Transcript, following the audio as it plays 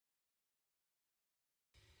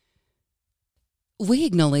We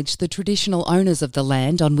acknowledge the traditional owners of the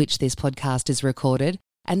land on which this podcast is recorded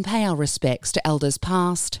and pay our respects to elders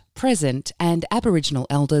past, present and Aboriginal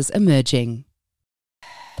elders emerging.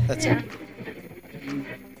 That's it.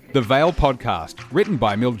 The Vale Podcast, written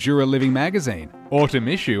by Mildura Living Magazine. Autumn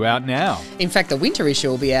issue out now. In fact, the winter issue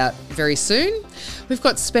will be out very soon. We've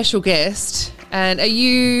got special guest. And are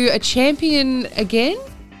you a champion again?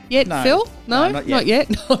 Yet, No. Phil? No, No, not not yet.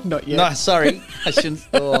 No, not yet. No, sorry. I shouldn't.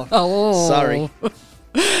 Oh, sorry.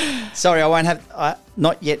 Sorry, I won't have,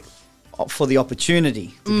 not yet for the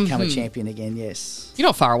opportunity to become a champion again, yes. You're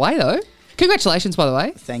not far away, though. Congratulations, by the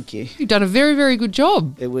way. Thank you. You've done a very, very good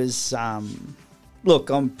job. It was, look,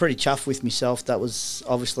 I'm pretty chuffed with myself. That was,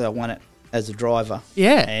 obviously I won it as a driver.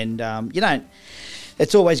 Yeah. And,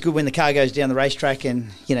 it's always good when the car goes down the racetrack and,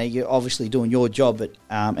 you're obviously doing your job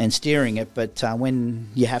and steering it. But when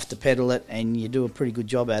you have to pedal it and you do a pretty good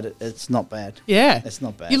job at it, it's not bad. Yeah. It's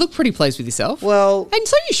not bad. You look pretty pleased with yourself. Well, and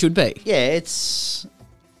so you should be. yeah,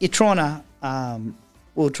 you're trying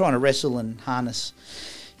to wrestle and harness,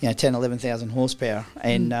 10, 11,000 horsepower,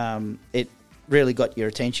 and it really got your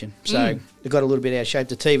attention. So it got a little bit out of shape.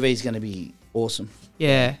 The TV is going to be awesome.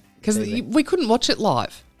 Yeah. Because TV. we couldn't watch it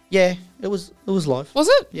live. Yeah, it was live. Was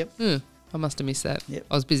it? Yep. I must have missed that. Yep.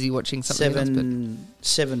 I was busy watching something else. But...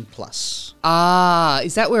 7+. Ah,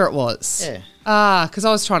 is that where it was? Yeah. Ah, because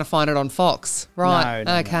I was trying to find it on Fox. Right.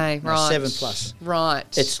 No, okay, no, right. 7+.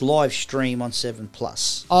 Right. It's live stream on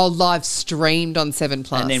 7+. Oh, live streamed on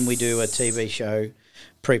 7+. And then we do a TV show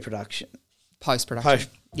pre-production. Post-production.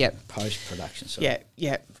 Yep. Post-production, sorry. Yeah,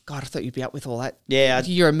 yeah. God, I thought you'd be up with all that. Yeah.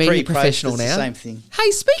 You're a media pre-post, professional it's now. the same thing. Hey,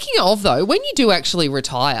 speaking of, though, when you do actually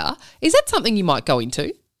retire, is that something you might go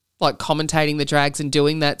into? Like commentating the drags and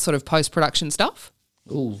doing that sort of post-production stuff?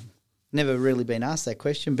 Ooh, never really been asked that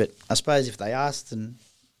question, but I suppose if they asked,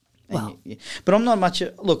 but I'm not much.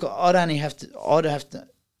 Look, I'd have to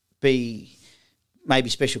be maybe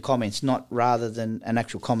special comments, not rather than an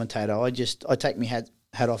actual commentator. I take my hat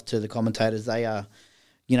off to the commentators. They are,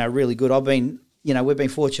 really good. We've been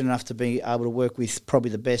fortunate enough to be able to work with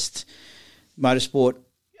probably the best motorsport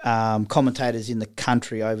commentators in the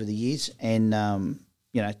country over the years, and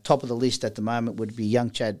top of the list at the moment would be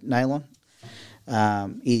young Chad Nailon.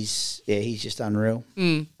 He's just unreal.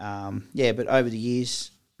 But over the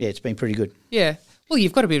years, it's been pretty good. Yeah. Well,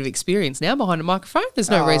 you've got a bit of experience now behind a microphone. There's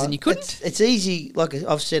no reason you couldn't. It's easy. Like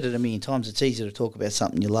I've said it a million times, it's easy to talk about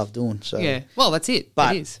something you love doing. So yeah. Well, that's it.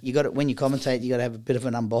 But it is. you got it when you commentate. You got to have a bit of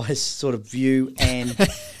an unbiased sort of view, and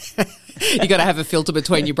you got to have a filter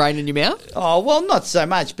between your brain and your mouth. Oh well, not so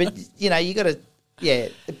much, but you got to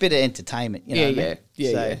a bit of entertainment. Yeah.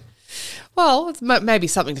 Well, it's maybe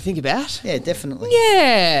something to think about. Yeah, definitely.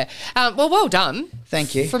 Yeah. Well done.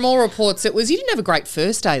 Thank you. From all reports, you didn't have a great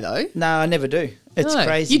first day though. No, I never do. It's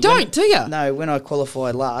crazy. You don't, do you? No, when I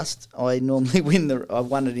qualify last, I normally win I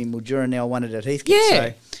won it in Mildura, now I won it at Heathcote. Yeah.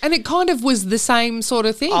 So. And it kind of was the same sort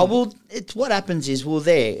of thing. Oh, well, what happens is,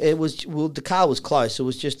 the car was close. It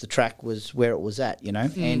was just the track was where it was at,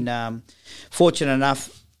 And fortunate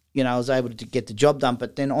enough, I was able to get the job done.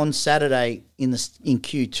 But then on Saturday in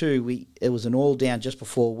Q2, it was an all down just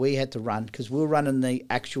before we had to run, because we were running the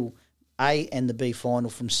actual A and the B final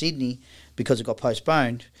from Sydney because it got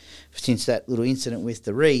postponed since that little incident with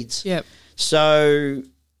the reeds. Yep. So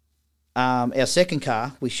our second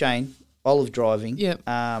car with Shane Olive driving. Yep.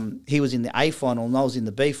 He was in the A final and I was in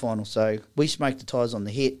the B final. So we smoked the tyres on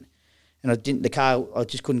the hit, and I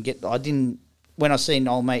just couldn't get. When I seen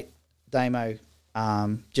old mate Damo.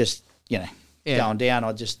 Going down,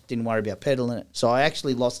 I just didn't worry about pedaling it. So I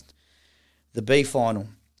actually lost the B final.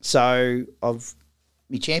 So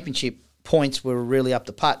my championship points were really up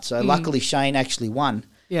the putt. So luckily Shane actually won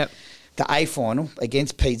the A final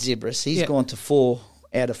against Pete Zibris. He's gone to 4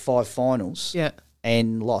 out of 5 finals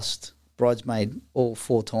and lost bridesmaid all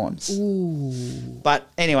 4 times. Ooh. But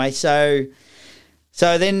anyway, so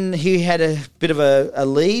then he had a bit of a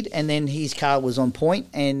lead, and then his car was on point,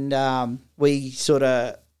 and our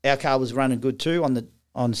car was running good too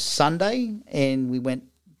on Sunday, and we went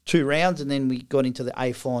 2 rounds, and then we got into the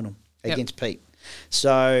A final against Pete.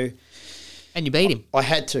 So, and you beat him. I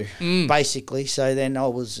had to basically. So then I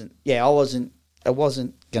wasn't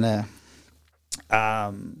gonna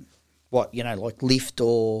like lift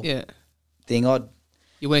or thing.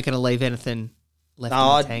 You weren't going to leave anything left in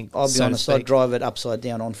the tank. I'll be honest. I'd drive it upside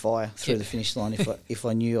down on fire through the finish line if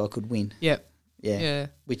I knew I could win. Yep. Yeah.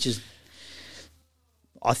 Which is,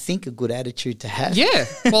 I think, a good attitude to have. Yeah.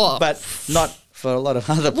 Well, but not for a lot of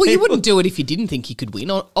other people. Well, you wouldn't do it if you didn't think you could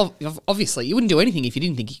win. Obviously, you wouldn't do anything if you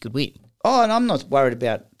didn't think you could win. Oh, and I'm not worried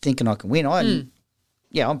about thinking I can win. I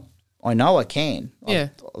know I can.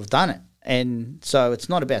 I've done it. And so it's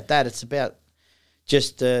not about that. It's about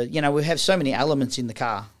just, we have so many elements in the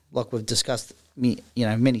car, like we've discussed,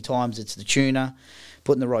 many times. It's the tuner,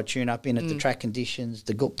 putting the right tune up in it, the track conditions,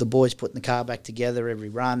 the boys putting the car back together every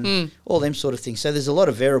run, all them sort of things. So there's a lot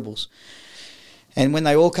of variables. And when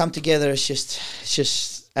they all come together, it's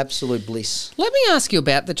just absolute bliss. Let me ask you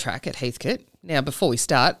about the track at Heathcote. Now, before we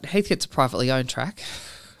start, Heathcote's a privately owned track.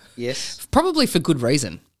 Yes. Probably for good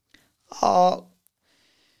reason. Oh,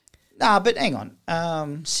 no, but hang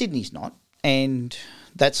on. Sydney's not, and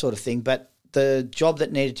that sort of thing. But the job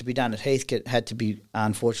that needed to be done at Heathcote had to be,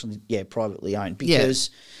 unfortunately, privately owned because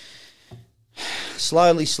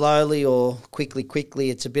slowly or quickly,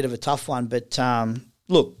 it's a bit of a tough one. But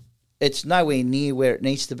look, it's nowhere near where it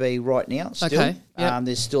needs to be right now still. Okay, yep.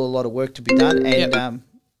 There's still a lot of work to be done. And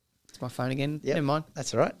it's my phone again. Yep, never mind.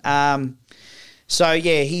 That's all right. So,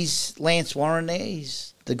 he's Lance Warren there.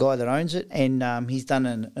 He's the guy that owns it, and he's done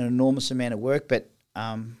an enormous amount of work, but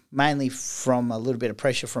mainly from a little bit of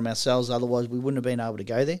pressure from ourselves. Otherwise, we wouldn't have been able to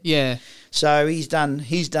go there. Yeah. So he's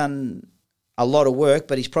done a lot of work,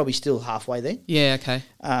 but he's probably still halfway there. Yeah, okay.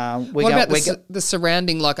 What about the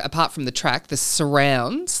surrounding, like apart from the track, the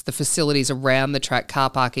surrounds, the facilities around the track, car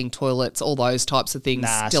parking, toilets, all those types of things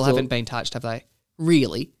still haven't been touched, have they?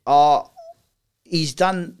 Really? He's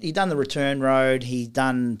done the return road. He's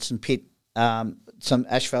done some pit, some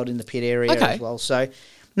asphalt in the pit area as well. So,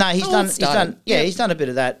 no, he's done a bit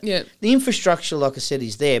of that. Yeah. The infrastructure, like I said,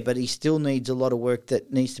 is there, but he still needs a lot of work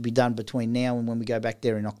that needs to be done between now and when we go back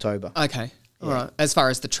there in October. Okay. All right. As far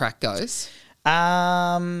as the track goes?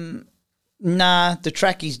 The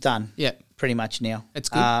track is done. Yeah. Pretty much now. It's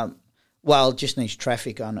good. It just needs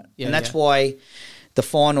traffic on it. Yeah, and that's why the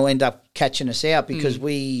final ended up catching us out because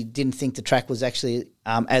we didn't think the track was actually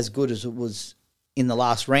as good as it was in the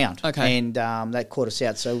last round. Okay. And that caught us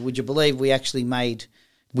out. So would you believe we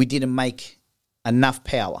didn't make enough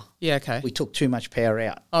power? Yeah, okay. We took too much power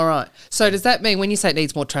out. All right. So does that mean when you say it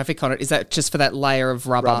needs more traffic on it, is that just for that layer of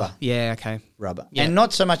rubber? Yeah, okay. Rubber. Yep. And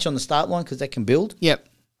not so much on the start line because they can build. Yep.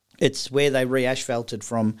 It's where they re-asphalted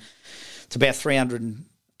from to about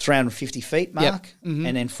 350 feet mark, Yep. Mm-hmm.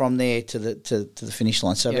 and then from there to the finish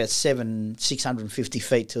line. So about 650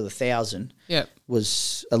 feet to 1,000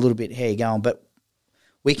 was a little bit how you're going. But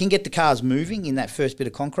we can get the cars moving in that first bit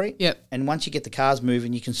of concrete. Yep. And once you get the cars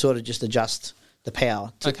moving, you can sort of just adjust the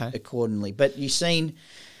power accordingly. But you've seen,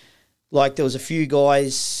 like there was a few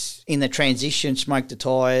guys in the transition smoked the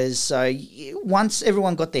tyres. So once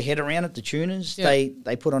everyone got their head around it, the tuners, they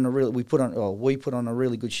put on we put on a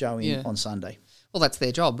really good show on Sunday. Well, that's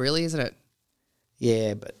their job, really, isn't it?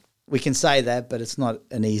 Yeah, but we can say that, but it's not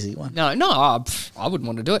an easy one. No, I wouldn't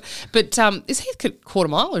want to do it. But is Heathcote quarter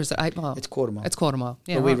mile or is it 8 mile? It's quarter mile. It's quarter mile.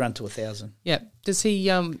 Yeah, but we run to 1,000. Yeah. Does he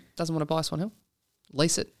doesn't want to buy Swan Hill?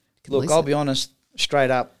 Lease it. Look, I'll be honest,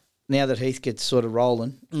 straight up. Now that Heathcote's sort of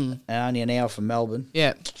rolling, only an hour from Melbourne,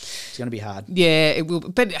 it's going to be hard. Yeah, it will.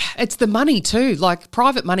 But it's the money too. Like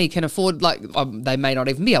private money can afford. Like they may not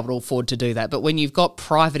even be able to afford to do that. But when you've got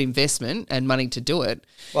private investment and money to do it,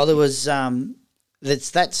 well, there was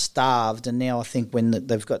that's starved, and now I think when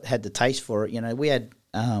they've had the taste for it, we had.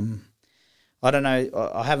 I don't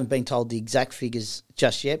know. I haven't been told the exact figures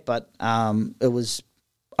just yet, but it was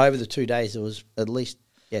over the 2 days. There was at least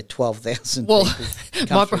 12,000 people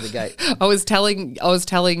come through the gate. I was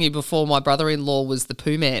telling you before, my brother-in-law was the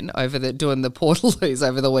poo man doing the Portaloos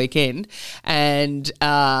over the weekend, and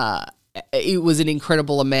it was an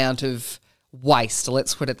incredible amount of waste.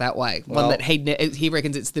 Let's put it that way. One that he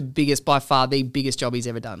reckons it's by far the biggest job he's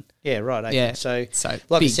ever done. Yeah, right. Okay. Yeah. So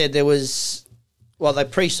like I said, there was they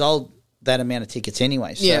pre-sold that amount of tickets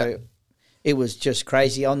anyway. So it was just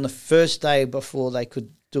crazy. On the first day before they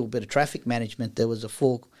could do a bit of traffic management, there was a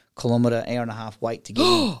 4 kilometre, hour and a half wait to get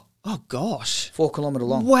in. Oh, gosh. 4 kilometre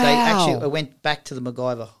long. Wow. They actually went back to the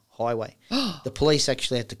MacGyver highway. The police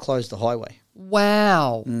actually had to close the highway.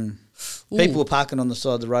 Wow. People were parking on the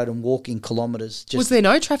side of the road and walking kilometres. Was there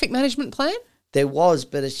no traffic management plan? There was,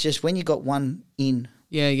 but it's just when you got one in.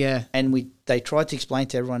 Yeah. And they tried to explain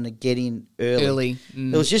to everyone to get in early.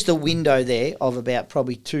 Mm. There was just a window there of about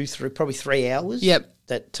probably 3 hours. Yep.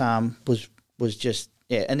 That was just...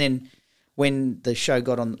 Yeah, and then when the show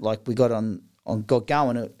got on, got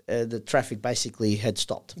going, the traffic basically had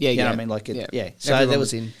stopped. Yeah, you know what I mean? So everyone there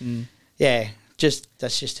was in.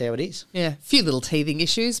 That's just how it is. Yeah, a few little teething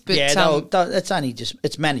issues, but that's only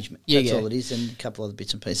it's management. That's all it is, and a couple other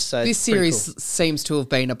bits and pieces. So this series seems to have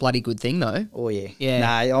been a bloody good thing, though. Oh yeah.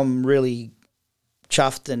 No, I'm really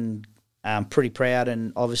chuffed and pretty proud,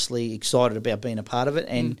 and obviously excited about being a part of it,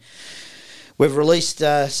 and. We've released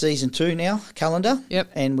season 2 now, calendar.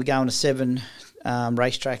 Yep. And we're going to 7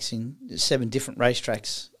 racetracks in 7 different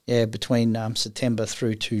racetracks. Yeah, between September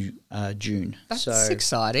through to June. That's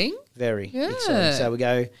exciting. Very exciting. So we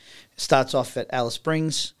go, starts off at Alice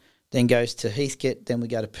Springs, then goes to Heathcote, then we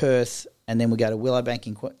go to Perth, and then we go to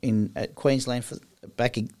Willowbank at Queensland for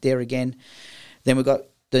back there again. Then we've got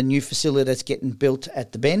the new facility that's getting built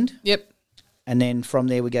at the Bend. Yep. And then from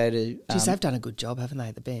there we go to... Geez, they've done a good job, haven't they,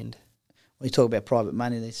 at the Bend? We talk about private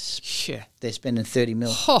money. They're spending 30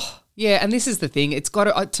 mil. Oh, yeah, and this is the thing. It's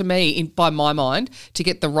got to me, by my mind, to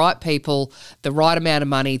get the right people, the right amount of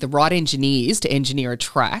money, the right engineers to engineer a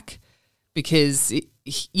track, because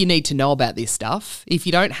you need to know about this stuff. If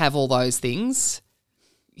you don't have all those things,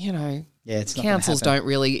 it's not councils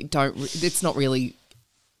it's not really...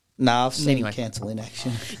 No, I've seen council in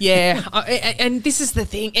action. Yeah, and this is the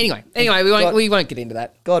thing. Anyway, we won't get into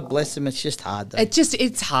that. God bless them. It's just hard, though.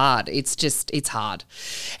 It's hard. It's hard.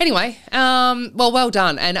 Anyway, well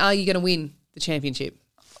done. And are you going to win the championship?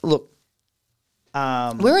 Look,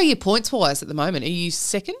 where are you points wise at the moment? Are you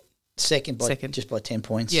second? Second, just by 10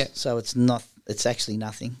 points. Yeah. So it's not. It's actually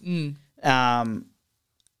nothing.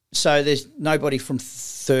 So there's nobody from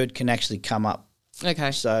third can actually come up.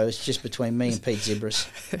 Okay. So it's just between me and Pete Zebras.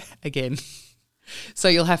 Again. So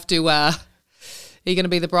you'll have to, are you going to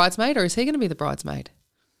be the bridesmaid or is he going to be the bridesmaid?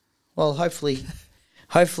 Well, hopefully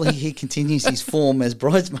he continues his form as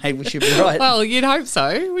bridesmaid. We should be right. Well, you'd hope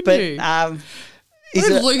so, wouldn't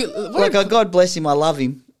you? God bless him. I love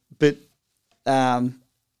him. But, I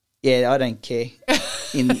don't care.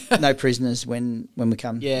 No prisoners when we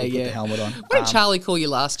come put the helmet on. What did Charlie call you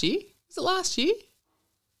last year? Was it last year?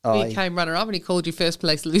 He came runner up and he called you first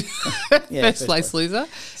place loser. first place loser.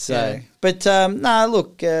 So, but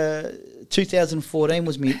 2014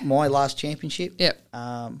 was my last championship. Yep.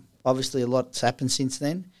 Obviously, a lot's happened since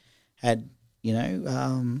then.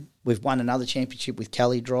 We've won another championship with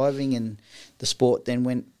Kelly driving, and the sport then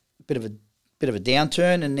went a bit of a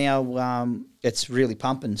downturn, and now it's really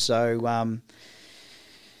pumping. So.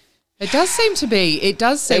 It does seem to be. It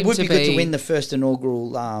would be good to win the first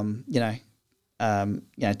inaugural,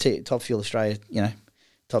 Top Fuel Australia,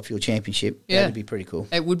 Top Fuel Championship. Yeah. That'd be pretty cool.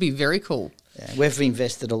 It would be very cool. Yeah. We've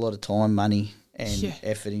invested a lot of time, money, and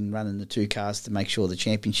effort in running the 2 cars to make sure the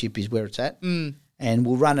championship is where it's at. Mm. And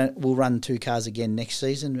we'll run 2 cars again next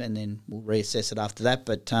season, and then we'll reassess it after that.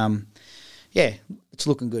 But it's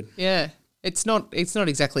looking good. Yeah, it's not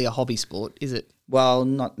exactly a hobby sport, is it? Well,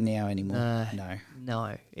 not now anymore.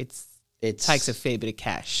 No. It takes a fair bit of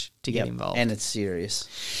cash to get involved. And it's serious.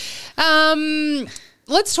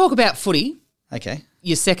 Let's talk about footy. Okay.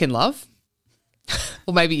 Your second love,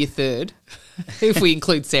 or maybe your third, if we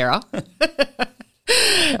include Sarah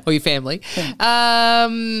or your family.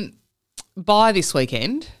 Bye this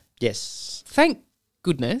weekend. Yes. Thank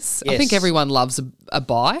goodness. Yes. I think everyone loves a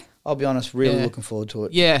bye. I'll be honest, really looking forward to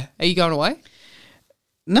it. Yeah. Are you going away?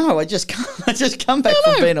 No, I just come back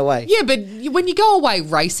from being away. Yeah, but when you go away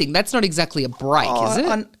racing, that's not exactly a break, is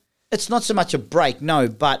it? It's not so much a break, no,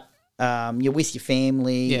 but you're with your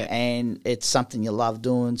family and it's something you love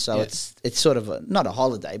doing, so it's sort of not a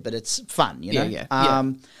holiday, but it's fun, you know? Yeah.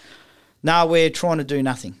 No, we're trying to do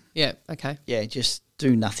nothing. Yeah, okay. Yeah, just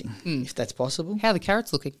do nothing, if that's possible. How are the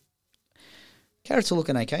carrots looking? Carrots are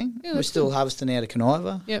looking okay. Yeah, we're still harvesting out of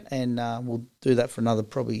Conniva, and we'll do that for another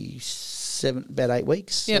probably 7, 8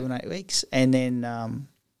 weeks, 7-8 weeks, and then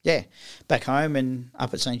back home and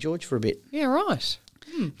up at St George for a bit. Yeah, right.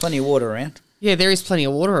 Plenty of water around. Yeah, there is plenty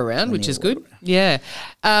of water around, which is good. Yeah.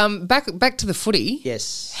 Back to the footy.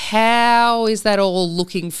 Yes. How is that all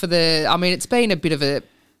looking for the? I mean, it's been a bit of a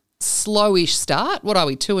slowish start. What are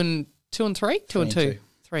we? 2 and 3? 2 and 2.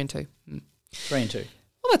 3 and 2. 3 and 2.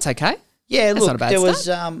 Well, that's okay. Yeah, that's look, not a bad there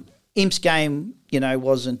start. was Imp's game.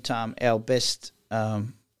 Wasn't our best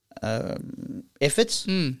efforts,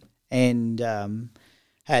 and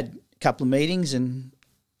had a couple of meetings and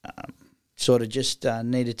sort of just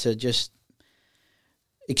needed to just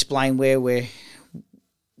explain where we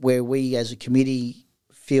as a committee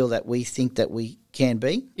feel that we think that we can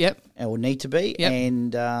be, and will need to be,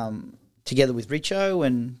 and together with Richo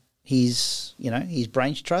and his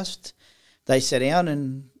brains trust, they sat down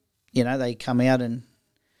and they come out and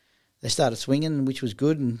they started swinging, which was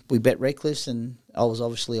good, and we bet Reckless, and I was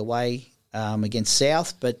obviously away against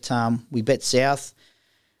South, but we bet South.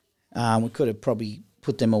 We could have probably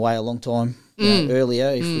put them away a long time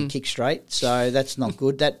earlier if we kicked straight, so that's not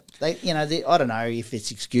good. That I don't know if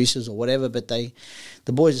it's excuses or whatever, but the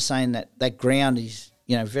boys are saying that ground is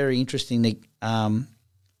very interesting to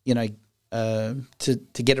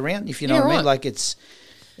get around, if you know what I mean. Like it's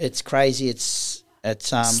crazy. It's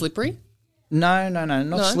slippery. No,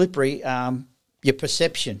 not slippery. your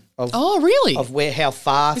perception of really? of how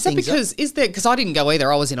far Is that things because because I didn't go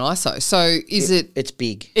either. I was in ISO. So it's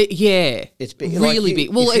big. Yeah, It's big, really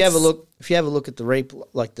big. Well, if you have a look at the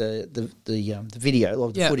the video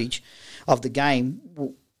of the footage of the game,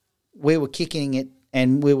 we were kicking it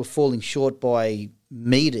and we were falling short by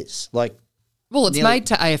meters. Well, it's made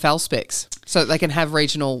to AFL specs, so they can have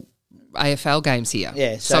regional AFL games here.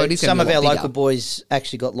 Yeah, so it is some of our bigger. local boys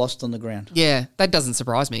actually got lost on the ground. Yeah, that doesn't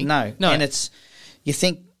surprise me. No. And you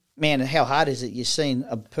think, man, how hard is it? You're seeing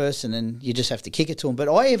a person and you just have to kick it to them. But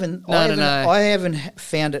I haven't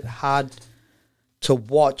found it hard to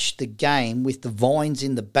watch the game with the vines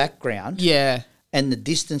in the background. Yeah. And the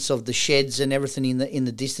distance of the sheds and everything in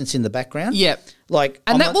the distance in the background. Yep.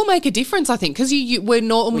 That will make a difference, I think, because we're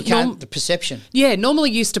the perception. Yeah,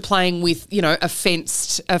 normally used to playing with a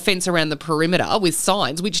fence around the perimeter with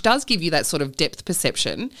signs, which does give you that sort of depth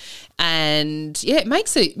perception, and it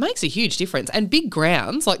makes a huge difference. And big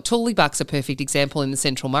grounds like Tooleybuck's a perfect example in the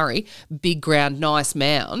Central Murray. Big ground, nice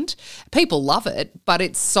mound. People love it, but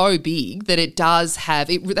it's so big that it does have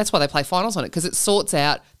it. That's why they play finals on it, because it sorts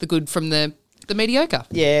out the good from the mediocre.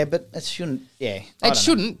 Yeah, but it shouldn't. Yeah, it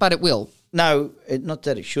shouldn't, but it will. No, not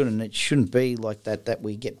that it shouldn't. It shouldn't be like that. That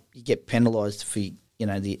you get penalised for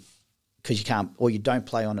because you can't or you don't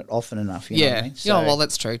play on it often enough. You know what I mean? So well,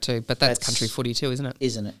 that's true too. But that's country footy too, isn't it?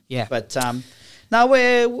 Isn't it? Yeah. But no,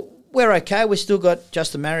 we're okay. We've still got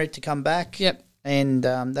Justin Marriott to come back. Yep. And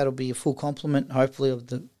that'll be a full complement, hopefully, of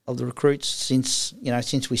the recruits. Since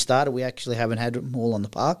we started, we actually haven't had them all on the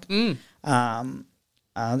park. They're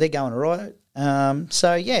going all right.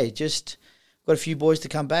 Just got a few boys to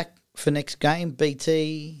come back for next game.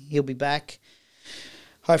 BT, he'll be back.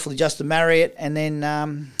 Hopefully Justin Marriott, and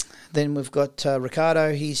then we've got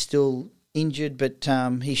Ricardo. He's still injured, but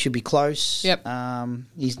he should be close. Yep.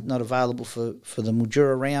 He's not available for the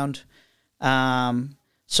Mildura round.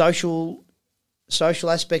 Social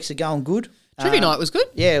aspects are going good. Trivia night was good.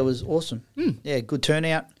 Yeah, it was awesome. Yeah, good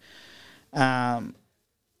turnout. And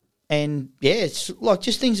it's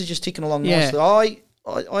just things are just ticking along nicely.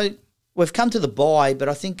 We've come to the bye, but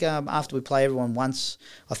I think after we play everyone once,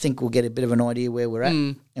 I think we'll get a bit of an idea where we're at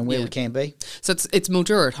and where we can be. So it's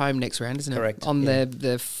Mildura at home next round, isn't it? Correct. On the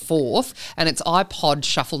 4th, and it's iPod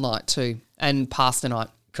shuffle night too, and pasta night.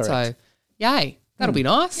 Correct. So, yay. That'll be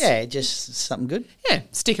nice. Yeah, just something good. Yeah,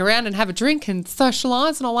 stick around and have a drink and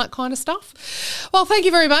socialise and all that kind of stuff. Well, thank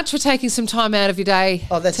you very much for taking some time out of your day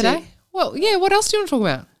today. It? Well, yeah, what else do you want to talk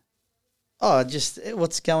about? Oh, just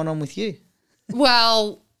what's going on with you?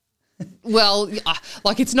 Well,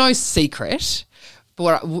 it's no secret,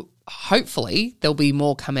 but hopefully there'll be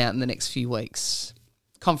more come out in the next few weeks.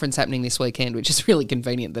 Conference happening this weekend, which is really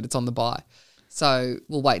convenient that it's on the bye. So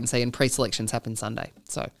we'll wait and see, and pre-selections happen Sunday.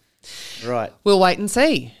 So right, we'll wait and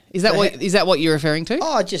see. Is that what you're referring to?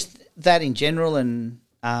 Oh, just that in general, and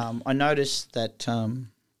I noticed that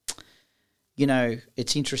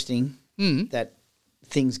it's interesting that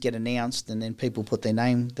things get announced and then people put their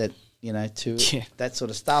name that that sort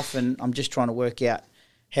of stuff, and I'm just trying to work out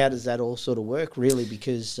how does that all sort of work really,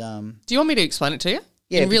 because do you want me to explain it to you?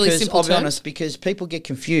 Yeah, in really because simple I'll be terms? honest, because people get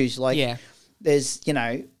confused. There's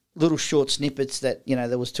little short snippets that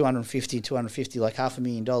there was $250 like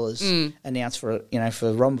 $500,000 announced for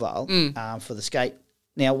for Romvale for the skate.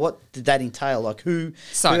 Now, what did that entail? Like who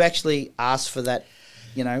actually asked for that?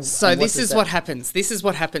 So this is what happens. This is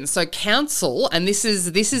what happens. So council, and this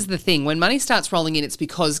is the thing. When money starts rolling in, it's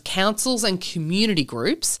because councils and community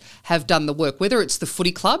groups have done the work, whether it's the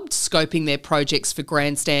footy club scoping their projects for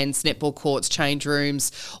grandstands, netball courts, change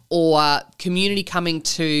rooms, or community coming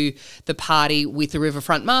to the party with the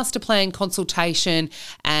Riverfront Master Plan consultation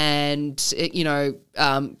and,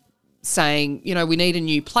 saying, we need a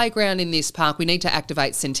new playground in this park. We need to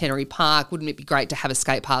activate Centenary Park. Wouldn't it be great to have a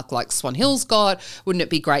skate park like Swan Hill's got? Wouldn't it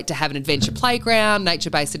be great to have an adventure playground,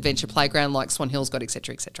 nature-based adventure playground like Swan Hill's got, et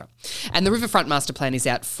cetera, et cetera. And the Riverfront Master Plan is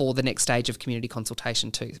out for the next stage of community consultation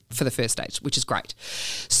too, for the first stage, which is great.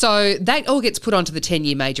 So that all gets put onto the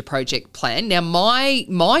 10-year major project plan. Now,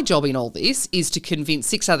 my job in all this is to convince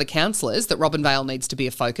 6 other councillors that Robinvale needs to be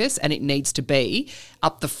a focus and it needs to be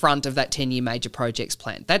up the front of that 10-year major projects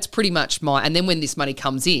plan. That's pretty much and then when this money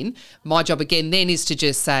comes in, my job again then is to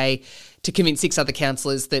just say, to convince 6 other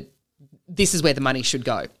councillors that this is where the money should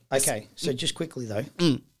go. Okay, so just quickly though,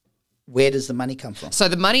 where does the money come from? So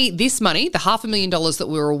the money, the $500,000 that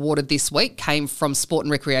we were awarded this week came from Sport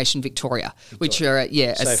and Recreation Victoria. Which are,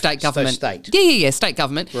 a state government. So state. Yeah, state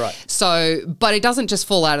government. Right. So, but it doesn't just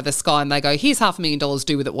fall out of the sky and they go, here's $500,000,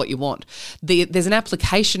 do with it what you want. There's an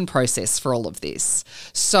application process for all of this.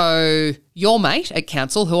 So your mate at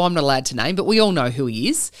council, who I'm not allowed to name, but we all know who he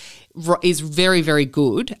is, is very, very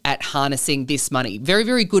good at harnessing this money, very,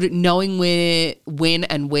 very good at knowing when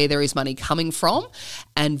and where there is money coming from,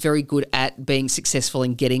 and very good at being successful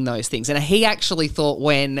in getting those things. And he actually thought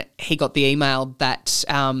when he got the email that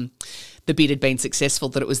the bid had been successful,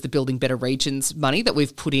 that it was the Building Better Regions money that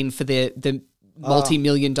we've put in for the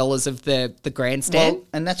multi-million dollars of the grandstand. Well,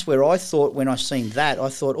 and that's where I thought when I seen that, I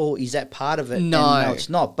thought, oh, is that part of it? No. And no, it's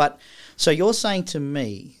not. But so you're saying to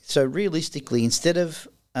me, so realistically, instead of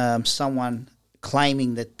someone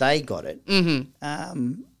claiming that they got it,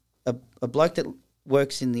 a bloke that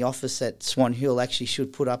works in the office at Swan Hill actually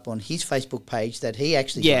should put up on his Facebook page that he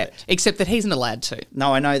actually got it. Except that he's not allowed to.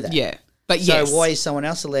 No, I know that. Yeah. But so why is someone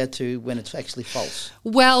else allowed to when it's actually false?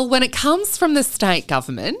 Well, when it comes from the state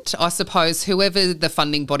government, I suppose whoever the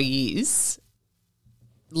funding body is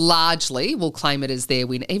largely will claim it as their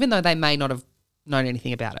win, even though they may not have known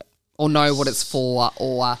anything about it or know what it's for,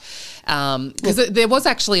 or because there was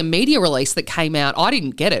actually a media release that came out. I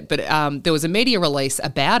didn't get it, but there was a media release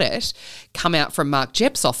about it come out from Mark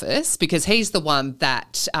Jepp's office, because he's the one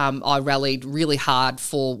that I rallied really hard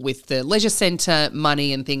for with the leisure centre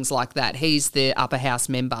money and things like that. He's the upper house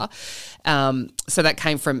member. So that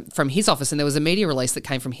came from his office, and there was a media release that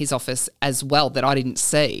came from his office as well that I didn't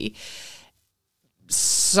see.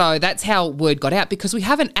 So that's how word got out, because we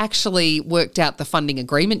haven't actually worked out the funding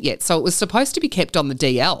agreement yet. So it was supposed to be kept on the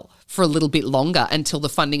DL for a little bit longer until the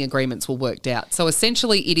funding agreements were worked out. So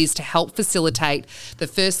essentially it is to help facilitate the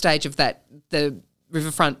first stage of that, the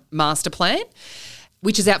Riverfront Master Plan,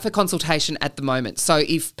 which is out for consultation at the moment. So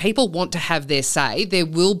if people want to have their say, there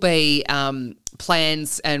will be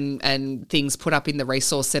plans and things put up in the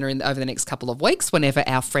resource centre over the next couple of weeks whenever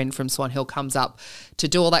our friend from Swan Hill comes up to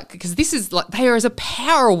do all that, because this is like, there is a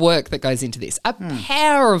power of work that goes into this,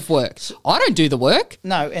 power of work. I don't do the work.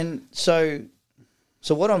 No, and so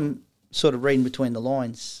what I'm sort of reading between the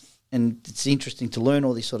lines, and it's interesting to learn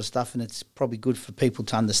all this sort of stuff, and it's probably good for people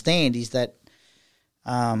to understand, is that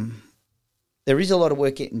there is a lot of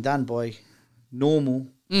work getting done by normal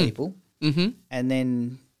people, and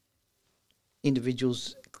then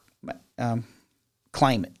individuals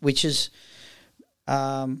claim it, which is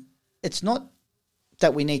it's not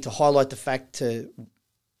that we need to highlight the fact to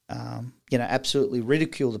absolutely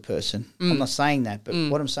ridicule the person. I'm not saying that, but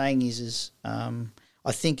what I'm saying is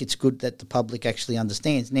I think it's good that the public actually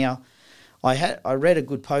understands. Now, I read a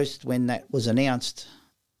good post when that was announced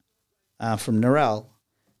from Narelle,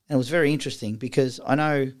 and it was very interesting, because I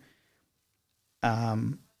know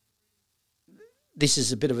this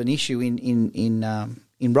is a bit of an issue in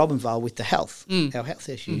Robinvale with the health, our health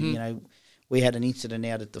issue. You know, we had an incident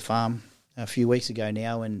out at the farm a few weeks ago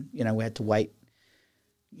now, and we had to wait,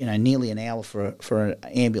 nearly an hour for an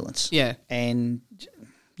ambulance. Yeah, and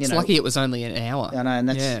it's lucky it was only an hour. I know, and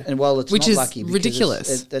that's and it's which not is lucky,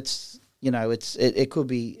 ridiculous. It could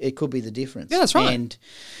be the difference. Yeah, that's right. And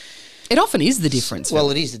it often is the difference.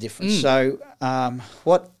 Well, it is the difference. So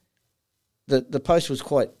what the post was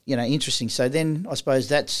quite interesting. So then I suppose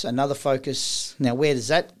that's another focus. Now, where does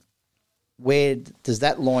that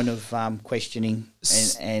line of questioning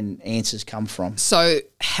and answers come from? So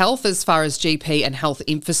health, as far as GP and health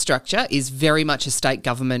infrastructure, is very much a state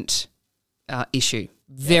government issue.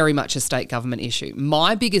 Very much a state government issue.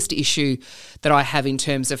 My biggest issue that I have in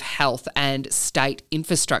terms of health and state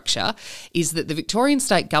infrastructure is that the Victorian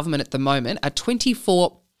state government at the moment are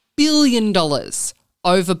 $24 billion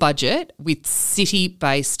over budget with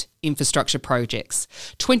city-based infrastructure projects.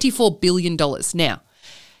 $24 billion. Now,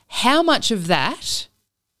 how much of that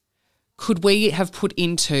could we have put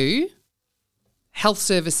into health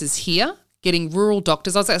services here, getting rural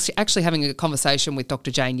doctors? I was actually having a conversation with Dr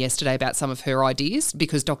Jane yesterday about some of her ideas,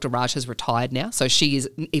 because Dr Raj has retired now, so she is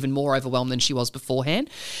even more overwhelmed than she was beforehand.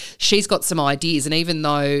 She's got some ideas,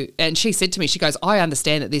 and she said to me, she goes, I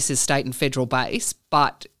understand that this is state and federal base,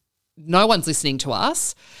 but no one's listening to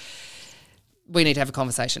us. We need to have a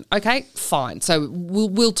conversation. Okay, fine. So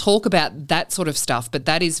we'll talk about that sort of stuff, but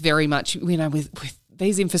that is very much, with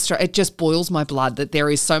these infrastructure, it just boils my blood that there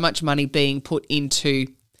is so much money being put into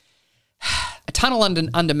a tunnel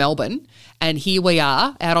under Melbourne, and here we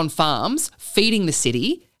are out on farms feeding the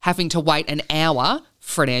city, having to wait an hour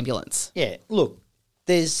for an ambulance. Yeah, look,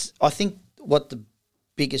 I think what the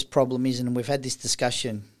biggest problem is, and we've had this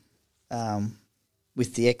discussion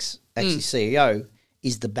with the CEO,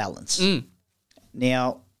 is the balance.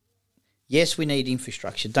 Now, yes, we need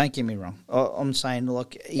infrastructure. Don't get me wrong. I'm saying,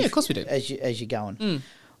 look, of course we do. As you're going,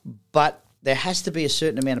 but there has to be a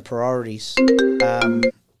certain amount of priorities.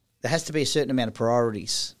 There has to be a certain amount of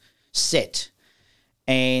priorities set,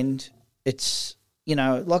 and it's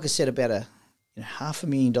like I said, about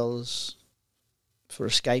 $500,000 for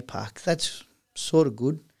a skate park. That's sort of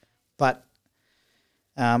good, but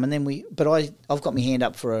and then I've got my hand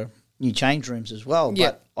up for a new change rooms as well.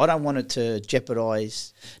 Yep. But I don't want it to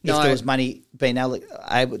jeopardise if there was money being able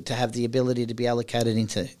to have the ability to be allocated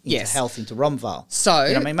into health, into Romvale. So,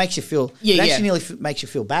 you know what I mean? It makes you feel. It actually nearly makes you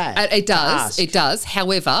feel bad. It does. It does.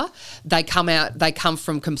 However, they come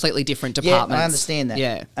from completely different departments. Yeah, I understand that.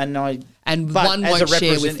 Yeah, and one won't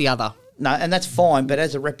share with the other. No, and that's fine. But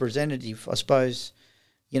as a representative, I suppose,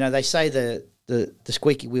 they say the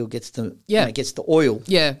squeaky wheel gets the gets the oil.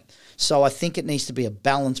 Yeah. So I think it needs to be a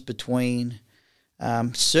balance between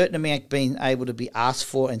certain amount being able to be asked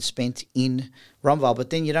for and spent in Romvale, but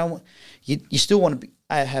then you still want to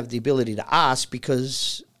have the ability to ask,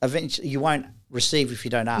 because eventually you won't receive if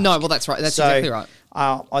you don't ask. No, well, that's right. That's exactly right.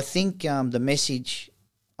 I think the message,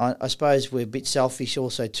 I suppose we're a bit selfish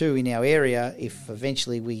also too in our area. If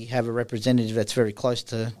eventually we have a representative that's very close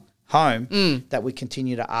to home, that we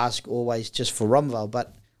continue to ask always just for Romvale,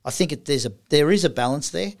 but I think there is a balance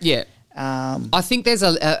there. Yeah. I think there's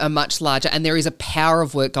a much larger, and there is a power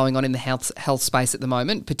of work going on in the health space at the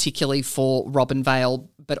moment, particularly for Robin Vale,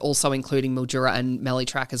 but also including Mildura and Mallee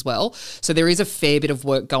Track as well. So there is a fair bit of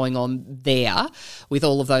work going on there with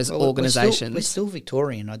all of those organisations. We're still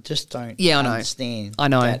Victorian. I just don't understand. I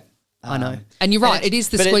know. That, I know. And you're right. It is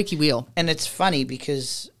the squeaky wheel. And it's funny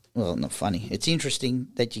because, well, not funny. It's interesting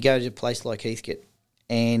that you go to a place like Heathcote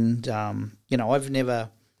and, I've never...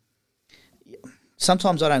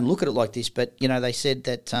 Sometimes I don't look at it like this, but they said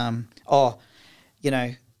that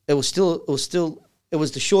it was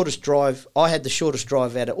the shortest drive. I had the shortest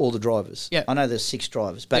drive out of all the drivers. Yeah. I know there's 6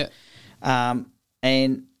 drivers, but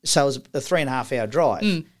and so it was a 3.5 hour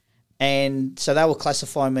drive, and so they were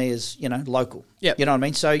classifying me as local. Yeah. You know what I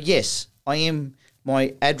mean? So yes, I am.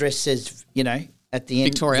 My address says at the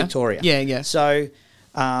end Victoria. Yeah, yeah. So.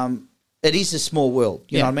 It is a small world,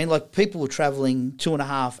 you know what I mean? Like, people were travelling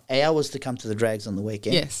 2.5 hours to come to the drags on the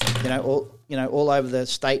weekend. Yes, all over the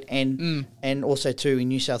state and also too in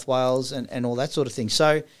New South Wales and all that sort of thing.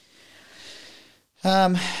 So,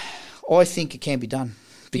 I think it can be done.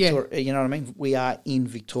 Victoria, you know what I mean? We are in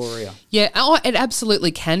Victoria. Yeah, it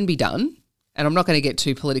absolutely can be done, and I'm not going to get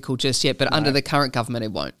too political just yet. But under the current government,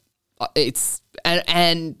 it won't. It's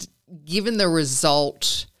and given the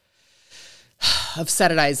result of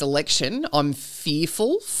Saturday's election, I'm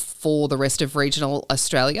fearful for the rest of regional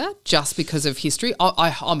Australia just because of history.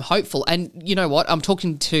 I'm hopeful. And you know what? I'm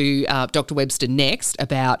talking to Dr Webster next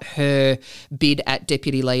about her bid at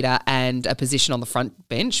deputy leader and a position on the front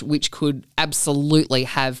bench, which could absolutely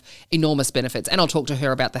have enormous benefits. And I'll talk to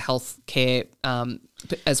her about the healthcare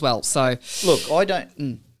as well. So look,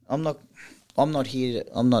 I'm not here.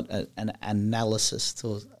 I'm not an analyst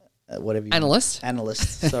or whatever. Analyst,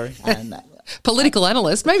 sorry. Political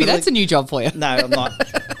analyst. Maybe that's a new job for you. No, I'm not.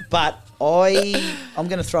 But I'm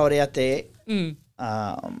going to throw it out there.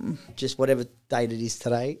 Just whatever date it is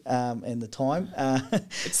today and the time.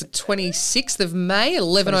 It's the 26th of May at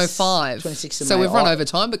 11:05. 26th of so May. We've run over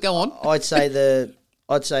time, but go on. I'd say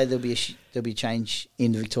there'll be a change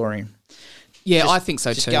in the Victorian. Yeah, I think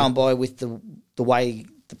so just too. Just going by with the way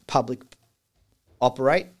the public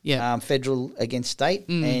operate, federal against state,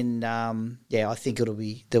 and I think there'll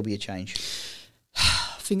be a change.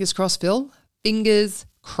 Fingers crossed, Phil. Fingers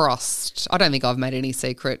crossed. I don't think I've made any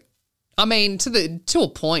secret. I mean, to a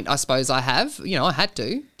point, I suppose I have. I had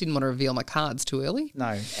to. Didn't want to reveal my cards too early.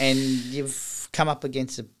 No, and you've come up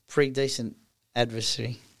against a pretty decent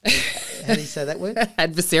adversary. How do you say that word?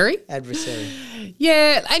 Adversary.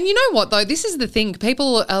 Yeah, and you know what, though? This is the thing.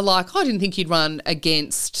 People are like, I didn't think you'd run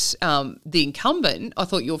against the incumbent. I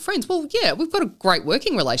thought you were friends. Well, yeah, we've got a great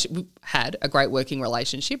working relationship. We've had a great working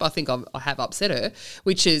relationship. I think I have upset her,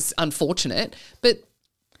 which is unfortunate. But,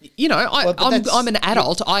 I'm an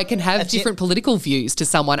adult. I can have different political views to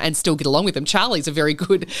someone and still get along with them. Charlie's a very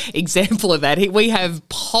good example of that. We have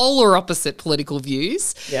polar opposite political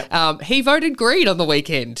views. Yep. He voted Green on the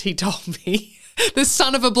weekend, he told me. The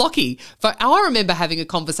son of a blocky. But I remember having a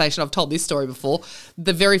conversation, I've told this story before,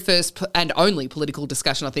 the very first and only political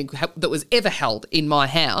discussion I think that was ever held in my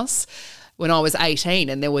house when I was 18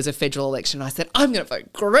 and there was a federal election. I said, I'm going to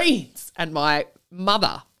vote Greens. And my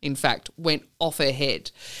mother, in fact, went off her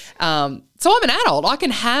head. So I'm an adult. I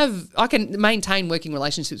can maintain working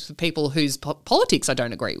relationships with people whose politics I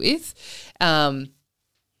don't agree with.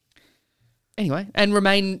 Anyway, and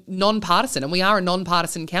remain non-partisan. And we are a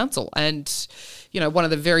non-partisan council and, one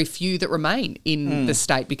of the very few that remain in the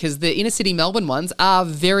state because the inner city Melbourne ones are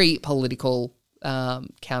very political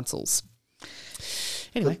councils.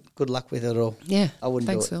 Anyway. Good luck with it all. Yeah. I wouldn't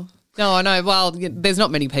Thanks, do it. Phil. No, I know. Well, there's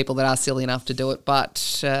not many people that are silly enough to do it,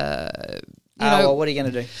 but Well, what are you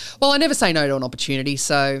going to do? Well, I never say no to an opportunity,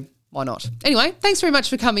 so why not? Anyway, thanks very much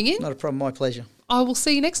for coming in. Not a problem. My pleasure. I will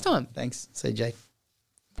see you next time. Thanks. See you, Jake.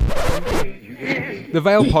 The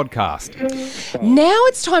Vale Podcast. Now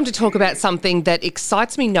it's time to talk about something that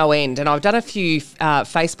excites me no end, and I've done a few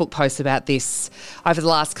Facebook posts about this over the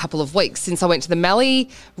last couple of weeks since I went to the Mallee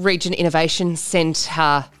Regional Innovation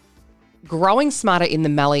Centre Growing Smarter in the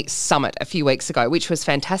Mallee Summit a few weeks ago, which was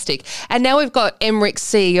fantastic. And now we've got MRIC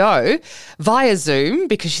CEO via Zoom,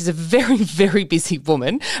 because she's a very, very busy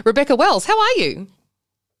woman. Rebecca Wells, how are you?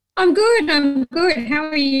 I'm good. How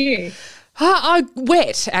are you?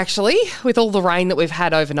 Wet, actually, with all the rain that we've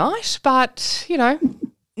had overnight. But,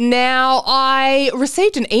 now I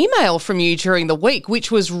received an email from you during the week,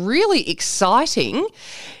 which was really exciting.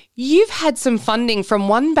 You've had some funding from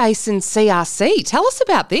One Basin CRC. Tell us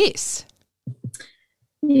about this.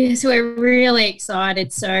 Yes, we're really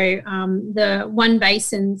excited. So the One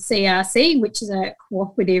Basin CRC, which is a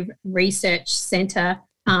cooperative research centre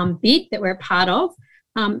bid that we're a part of,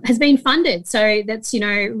 has been funded. So that's,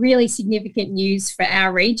 really significant news for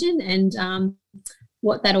our region and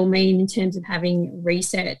what that'll mean in terms of having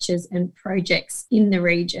researchers and projects in the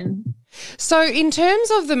region. So in terms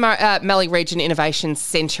of the Mallee Regional Innovation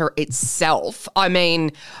Centre itself, I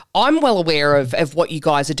mean, I'm well aware of what you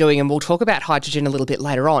guys are doing, and we'll talk about hydrogen a little bit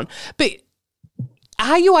later on. But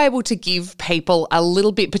are you able to give people a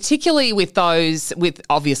little bit, particularly with those with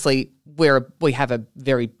obviously we have a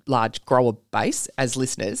very large grower base as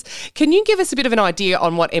listeners, can you give us a bit of an idea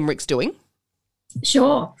on what MRIC's doing?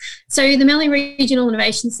 Sure. So the Mallee Regional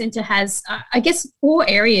Innovation Centre has, 4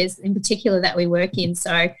 areas in particular that we work in.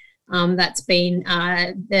 So that's been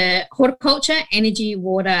the horticulture, energy,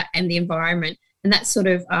 water and the environment. And that sort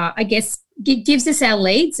of, gives us our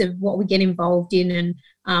leads of what we get involved in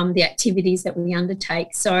and the activities that we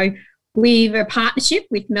undertake. So we've a partnership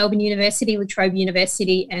with Melbourne University, La Trobe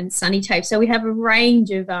University and Sunnytape. So we have a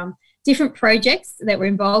range of different projects that we're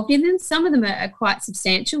involved in, and some of them are quite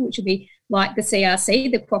substantial, which will be like the CRC,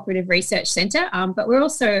 the Cooperative Research Centre, but we're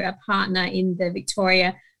also a partner in the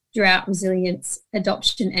Victoria Drought Resilience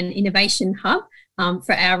Adoption and Innovation Hub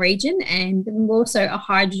for our region, and we're also a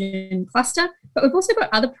hydrogen cluster. But we've also got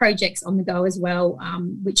other projects on the go as well,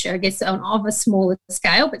 which are, of a smaller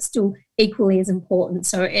scale, but still equally as important.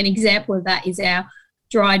 So an example of that is our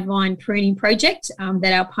dried vine pruning project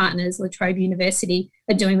that our partners, La Trobe University,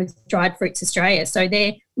 are doing with Dried Fruits Australia. So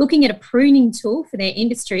they're looking at a pruning tool for their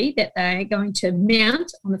industry that they're going to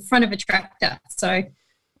mount on the front of a tractor. So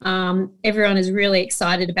everyone is really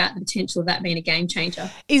excited about the potential of that being a game changer.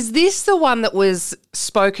 Is this the one that was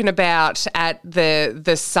spoken about at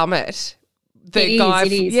the summit? It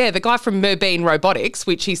is. Yeah, the guy from Merbeen Robotics,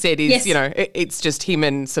 which he said is, Yes. It's just him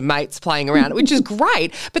and some mates playing around, which is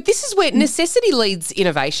great. But this is where necessity leads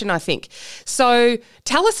innovation, I think. So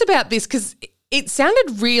tell us about this, because it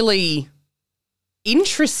sounded really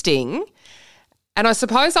interesting. And I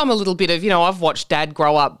suppose I'm a little bit of, I've watched Dad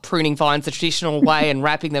grow up pruning vines the traditional way and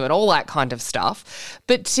wrapping them and all that kind of stuff.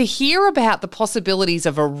 But to hear about the possibilities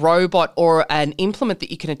of a robot or an implement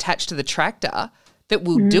that you can attach to the tractor that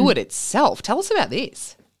will do it itself. Tell us about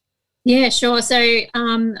this. Yeah, sure. So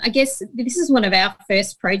this is one of our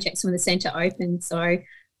first projects when the centre opened. So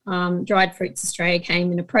Dried Fruits Australia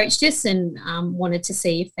came and approached us and wanted to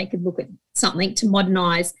see if they could look at something to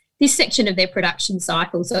modernise this section of their production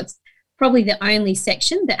cycle. So it's probably the only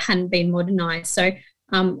section that hadn't been modernised. So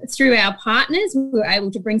through our partners, we were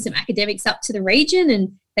able to bring some academics up to the region,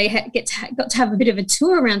 and they got to have a bit of a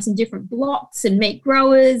tour around some different blocks and meet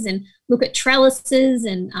growers and look at trellises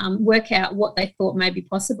and work out what they thought may be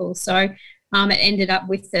possible. So it ended up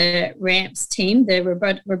with the RAMPS team, the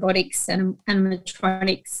robotics and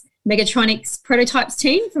megatronics prototypes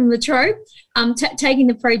team from La Trobe, taking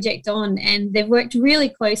the project on, and they've worked really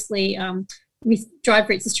closely with Dried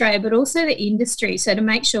Fruits Australia, but also the industry, so to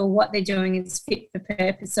make sure what they're doing is fit for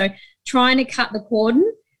purpose. So trying to cut the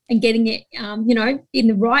cordon and getting it, in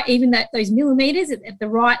the right, even those millimetres at the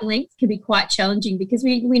right length can be quite challenging, because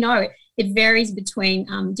we know it varies between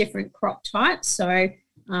different crop types. So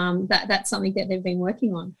that's something that they've been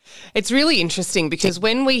working on. It's really interesting, because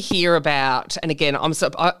when we hear about, and again,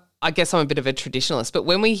 I guess I'm a bit of a traditionalist, but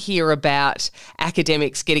when we hear about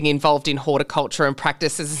academics getting involved in horticulture and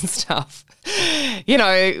practices and stuff,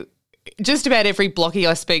 just about every blockie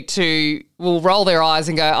I speak to will roll their eyes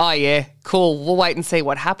and go, oh, yeah, cool, we'll wait and see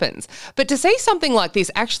what happens. But to see something like this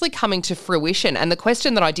actually coming to fruition, and the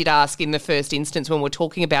question that I did ask in the first instance when we're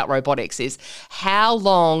talking about robotics is how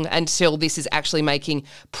long until this is actually making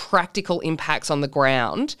practical impacts on the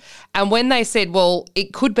ground? And when they said, well,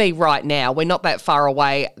 it could be right now, we're not that far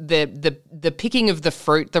away, the picking of the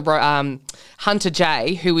fruit, the Hunter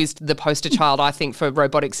J, who is the poster child, I think, for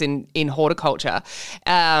robotics in horticulture,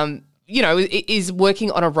 is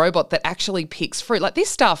working on a robot that actually picks fruit. Like this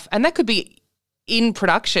stuff, and that could be in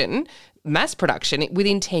production, mass production,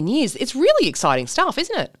 within 10 years. It's really exciting stuff,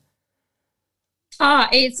 isn't it?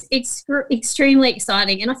 It's extremely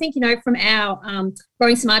exciting. And I think, from our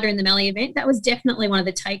Growing Smarter in the Mallee event, that was definitely one of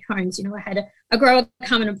the take-homes. I had a grower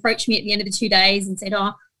come and approach me at the end of the 2 days and said,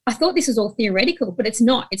 I thought this was all theoretical, but it's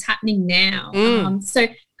not. It's happening now. And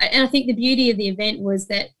I think the beauty of the event was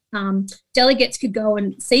that delegates could go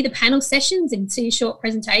and see the panel sessions and see a short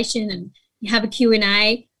presentation and have a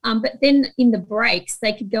Q&A. But then in the breaks,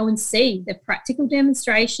 they could go and see the practical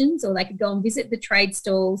demonstrations, or they could go and visit the trade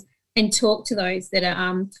stalls and talk to those that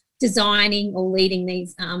are designing or leading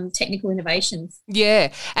these technical innovations.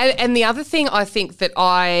 Yeah. And the other thing I think that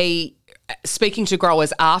speaking to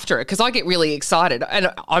growers after it, because I get really excited,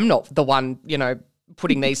 and I'm not the one,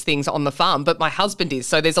 putting these things on the farm, but my husband is.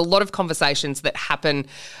 So there's a lot of conversations that happen,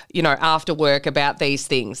 after work about these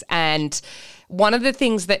things. And one of the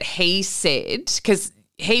things that he said, because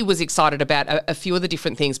he was excited about a few of the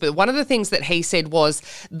different things, but one of the things that he said was,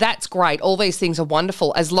 that's great, all these things are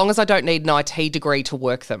wonderful, as long as I don't need an IT degree to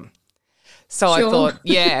work them. So sure.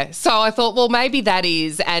 I thought, well, maybe that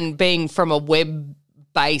is, and being from a web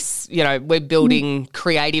base, web building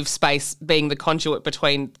creative space, being the conduit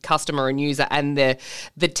between customer and user, and the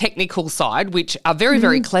technical side, which are very,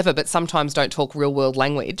 very clever, but sometimes don't talk real world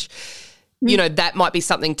language. That might be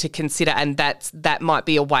something to consider, and that might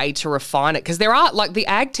be a way to refine it, because there are, like the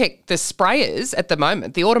ag tech, the sprayers at the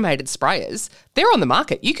moment, the automated sprayers, they're on the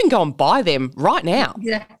market. You can go and buy them right now.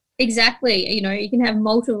 Exactly. You can have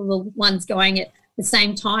multiple ones going at the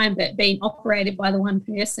same time, but being operated by the one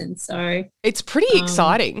person. So it's pretty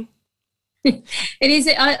exciting. It is.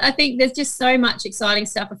 I think there's just so much exciting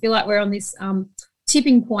stuff. I feel like we're on this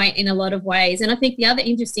tipping point in a lot of ways. And I think the other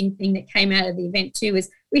interesting thing that came out of the event too is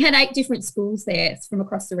we had 8 different schools there from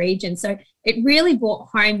across the region. So it really brought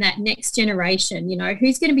home that next generation,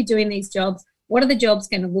 who's going to be doing these jobs, what are the jobs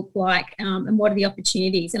going to look like, and what are the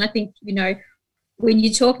opportunities. And I think, when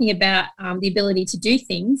you're talking about the ability to do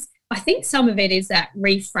things, I think some of it is that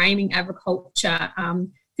reframing agriculture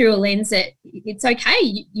through a lens that it's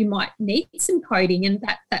okay, you might need some coding, and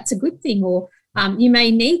that's a good thing, or you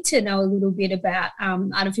may need to know a little bit about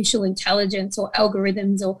artificial intelligence or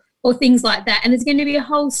algorithms or things like that. And there's going to be a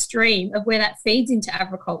whole stream of where that feeds into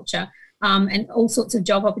agriculture and all sorts of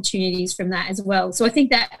job opportunities from that as well. So I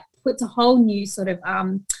think that puts a whole new sort of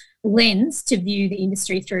lens to view the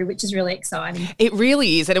industry through, which is really exciting. It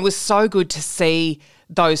really is. And it was so good to see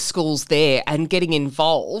those schools there and getting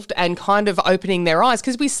involved and kind of opening their eyes,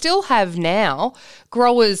 because we still have now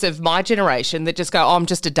growers of my generation that just go, I'm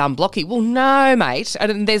just a dumb blocky. Well, no, mate.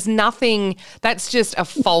 And there's nothing, that's just a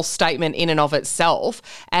false statement in and of itself.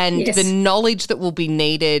 And the knowledge that will be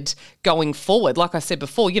needed going forward, like I said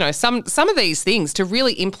before, some of these things to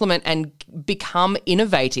really implement and become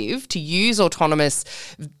innovative, to use autonomous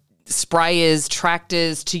sprayers,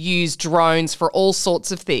 tractors, to use drones for all sorts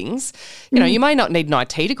of things. You may not need an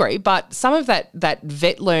IT degree, but some of that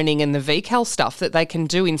vet learning and the VCAL stuff that they can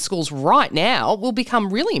do in schools right now will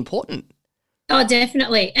become really important. Oh,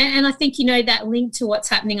 definitely. And I think, that link to what's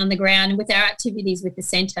happening on the ground and with our activities with the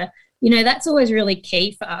centre, that's always really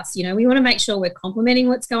key for us. We want to make sure we're complementing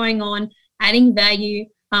what's going on, adding value.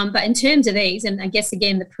 But in terms of these, and I guess,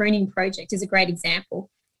 again, the pruning project is a great example.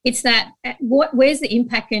 It's that where's the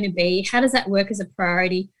impact going to be? How does that work as a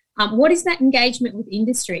priority? What is that engagement with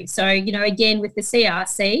industry? So, again, with the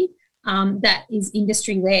CRC, that is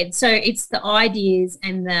industry-led. So it's the ideas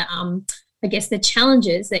and the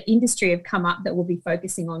challenges that industry have come up that we'll be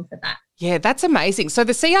focusing on for that. Yeah, that's amazing. So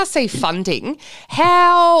the CRC funding,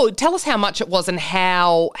 tell us how much it was and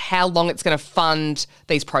how long it's going to fund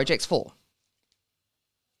these projects for.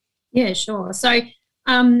 Yeah, sure. So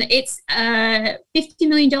it's $50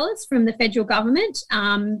 million from the federal government,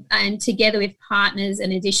 and together with partners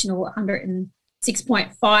an additional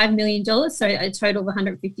 $106.5 million, so a total of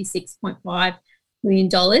 $156.5 million,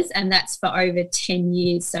 and that's for over 10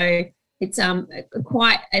 years. So it's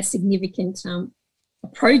quite a significant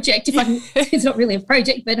project. It's not really a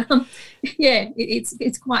project, but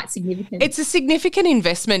it's quite significant. It's a significant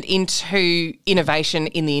investment into innovation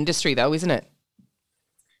in the industry, though, isn't it?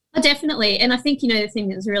 Oh, definitely. And I think, the thing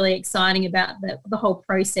that's really exciting about the whole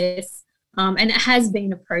process, and it has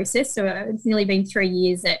been a process, so it's nearly been 3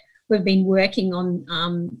 years that we've been working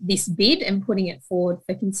on this bid and putting it forward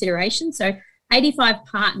for consideration. So 85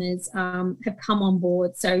 partners have come on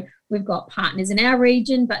board. So we've got partners in our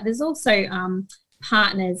region, but there's also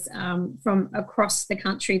partners from across the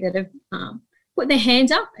country that have put their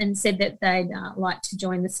hand up and said that they'd like to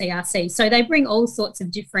join the CRC. So they bring all sorts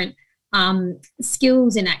of different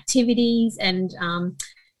skills and activities and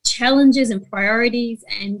challenges and priorities,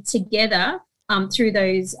 and together through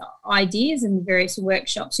those ideas and various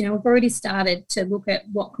workshops, we've already started to look at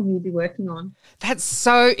what can we be working on. That's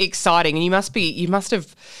so exciting, and you must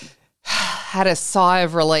have had a sigh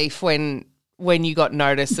of relief when you got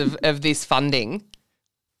notice of this funding.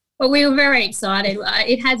 Well, we were very excited.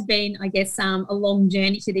 It has been, I guess, a long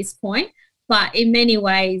journey to this point, but in many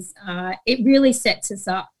ways, it really sets us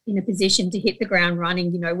up in a position to hit the ground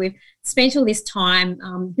running. We've spent all this time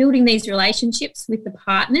building these relationships with the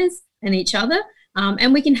partners and each other,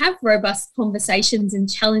 and we can have robust conversations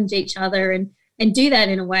and challenge each other and do that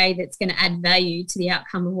in a way that's going to add value to the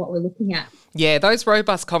outcome of what we're looking at. Yeah, those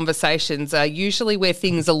robust conversations are usually where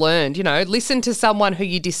things are learned. Listen to someone who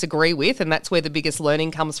you disagree with, and that's where the biggest learning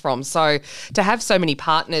comes from. So to have so many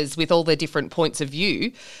partners with all their different points of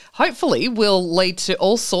view, hopefully will lead to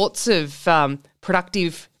all sorts of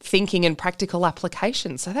productive thinking and practical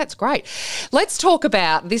applications. So that's great. Let's talk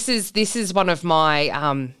about, this is one of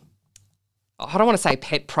my I don't want to say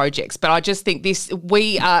pet projects, but I just think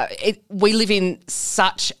we live in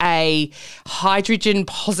such a hydrogen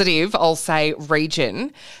positive, I'll say,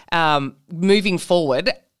 region moving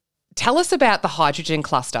forward. Tell us about the hydrogen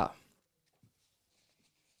cluster.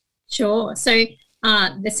 Sure. So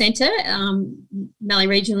the centre, Mallee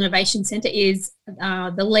Regional Innovation Centre, is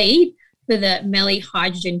the lead for the Mallee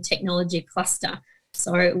Hydrogen Technology Cluster.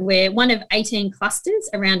 So we're one of 18 clusters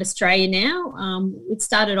around Australia now. It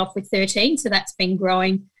started off with 13, so that's been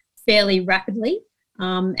growing fairly rapidly.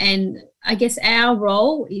 And I guess our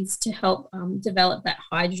role is to help develop that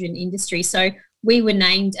hydrogen industry. So we were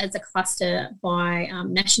named as a cluster by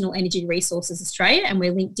National Energy Resources Australia, and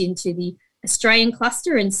we're linked into the Australian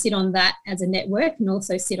cluster and sit on that as a network, and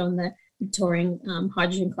also sit on the Victorian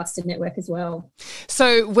Hydrogen Cluster Network as well.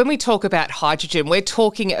 So when we talk about hydrogen, we're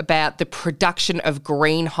talking about the production of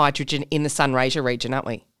green hydrogen in the Sunraysia region, aren't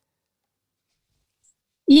we?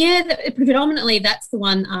 Yeah, predominantly that's the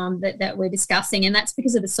one that we're discussing, and that's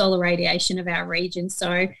because of the solar radiation of our region.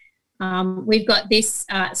 So we've got this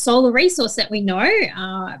solar resource that we know,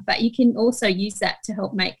 but you can also use that to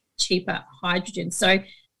help make cheaper hydrogen. So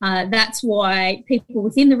that's why people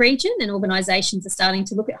within the region and organisations are starting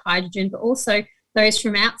to look at hydrogen, but also those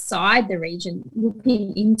from outside the region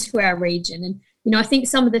looking into our region. And, I think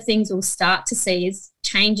some of the things we'll start to see is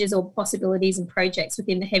changes or possibilities and projects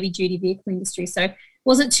within the heavy-duty vehicle industry. So it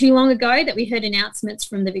wasn't too long ago that we heard announcements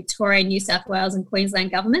from the Victoria, New South Wales and Queensland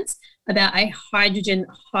governments about a hydrogen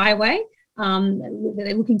highway.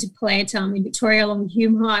 They're looking to plant in Victoria along the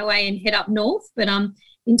Hume Highway and head up north. But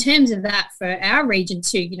in terms of that for our region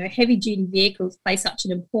too, heavy duty vehicles play such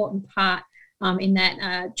an important part in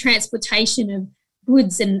that transportation of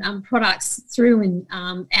goods and products through and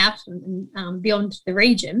out and beyond the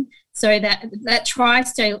region. So that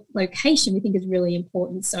tri-state location we think is really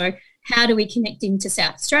important. So how do we connect into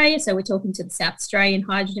South Australia? So we're talking to the South Australian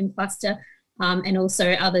Hydrogen Cluster and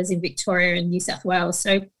also others in Victoria and New South Wales.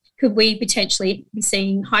 So could we potentially be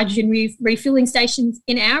seeing hydrogen refueling stations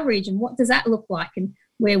in our region? What does that look like, and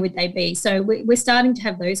where would they be? So we're starting to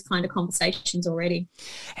have those kind of conversations already.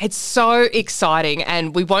 It's so exciting,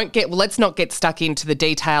 and let's not get stuck into the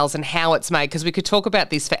details and how it's made, because we could talk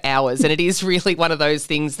about this for hours, and it is really one of those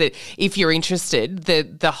things that if you're interested,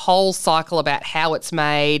 the whole cycle about how it's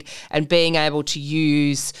made and being able to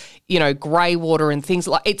use, grey water and things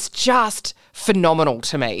like, it's just phenomenal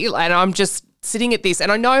to me. And I'm just sitting at this,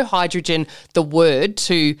 and I know hydrogen, the word,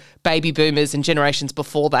 to baby boomers and generations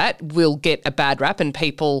before that, will get a bad rap, and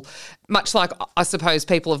people, much like I suppose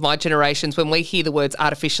people of my generations, when we hear the words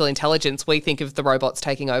artificial intelligence, we think of the robots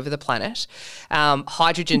taking over the planet.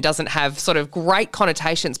 Hydrogen doesn't have sort of great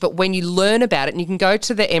connotations, but when you learn about it, and you can go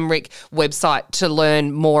to the MRIC website to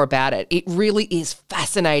learn more about it, it really is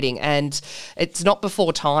fascinating, and it's not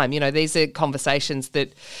before time. these are conversations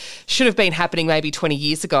that should have been happening maybe 20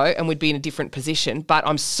 years ago and we'd be in a different position. But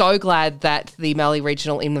I'm so glad that the Mallee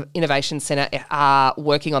Regional Innovation Centre are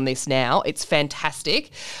working on this now. It's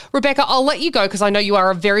fantastic. Rebecca, I'll let you go because I know you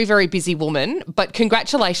are a very, very busy woman, but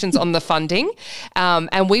congratulations on the funding.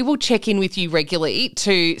 And we will check in with you regularly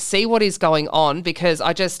to see what is going on, because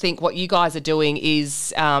I just think what you guys are doing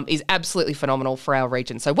is absolutely phenomenal for our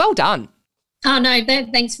region. So well done. Oh, no,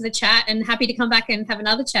 thanks for the chat, and happy to come back and have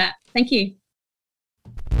another chat. Thank you.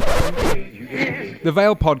 The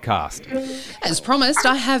Vale Podcast. As promised,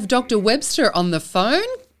 I have Dr Webster on the phone.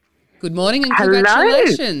 Good morning and Hello.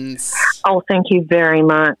 congratulations. Oh, thank you very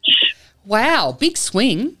much. Wow, big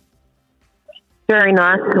swing. Very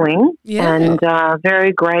nice swing. Yeah. And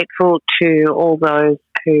very grateful to all those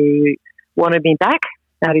who wanted me back.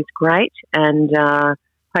 That is great. And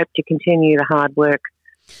hope to continue the hard work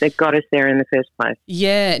that got us there in the first place.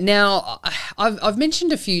 Yeah. Now, I've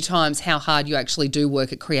mentioned a few times how hard you actually do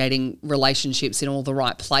work at creating relationships in all the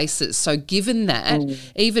right places. So given that,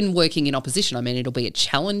 even working in opposition, I mean, it'll be a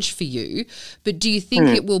challenge for you, but do you think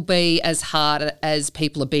it will be as hard as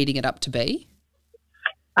people are beating it up to be?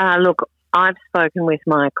 Look, I've spoken with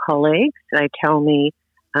my colleagues. They tell me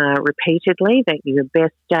repeatedly that your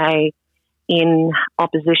best day in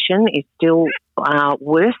opposition is still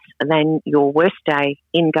worse than your worst day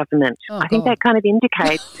in government. I think that kind of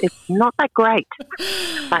indicates it's not that great.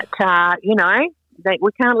 But,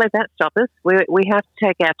 we can't let that stop us. We have to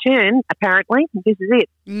take our turn, apparently. This is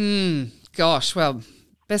it. Gosh, well,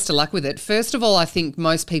 best of luck with it. First of all, I think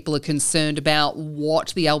most people are concerned about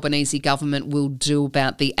what the Albanese government will do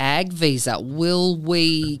about the ag visa. Will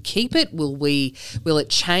we keep it? Will it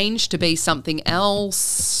change to be something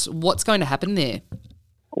else? What's going to happen there?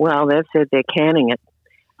 Well, they've said they're canning it.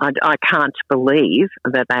 I can't believe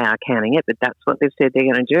that they are canning it, but that's what they've said they're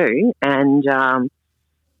going to do, and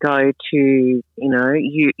go to,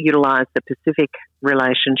 utilise the Pacific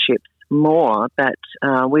relationships more. But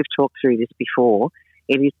we've talked through this before.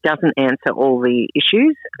 It doesn't answer all the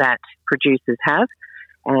issues that producers have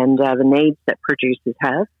and the needs that producers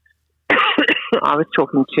have. I was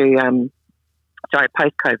talking to,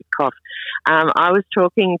 post-COVID cough. I was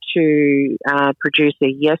talking to a producer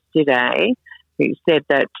yesterday who said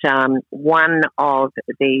that one of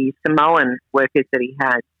the Samoan workers that he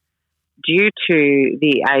had, due to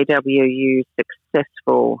the AWU's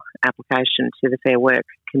successful application to the Fair Work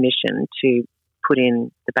Commission to put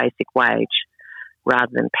in the basic wage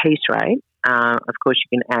rather than piece rate. Of course,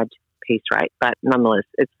 you can add piece rate, but nonetheless,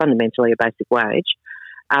 it's fundamentally a basic wage.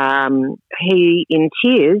 He, in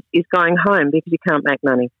tears, is going home because he can't make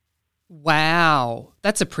money. Wow.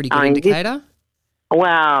 That's a pretty good indicator.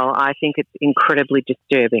 I think it's incredibly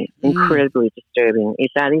disturbing,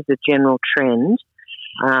 If that is a general trend,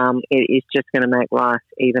 it is just going to make life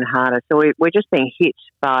even harder. So we're just being hit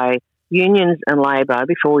by unions and Labor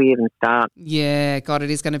before we even start. Yeah, God, it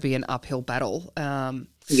is going to be an uphill battle.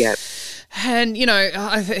 Yeah. And,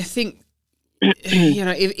 I think,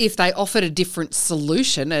 if they offered a different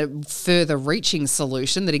solution, a further reaching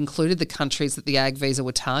solution that included the countries that the ag visa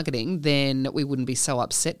were targeting, then we wouldn't be so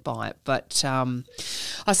upset by it. But I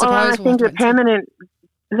suppose... Well, I think the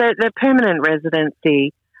permanent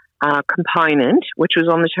residency component, which was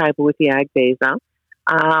on the table with the ag visa,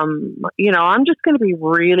 I'm just going to be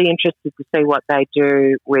really interested to see what they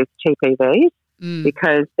do with TPVs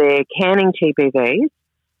because they're canning TPVs.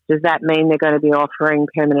 Does that mean they're going to be offering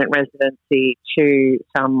permanent residency to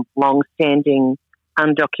some long-standing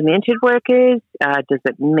undocumented workers? Does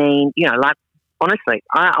it mean, honestly,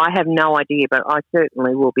 I have no idea, but I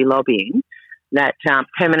certainly will be lobbying that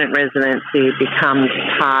permanent residency becomes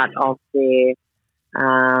part of their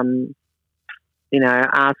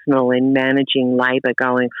arsenal in managing Labor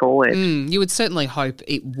going forward. You would certainly hope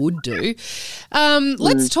it would do.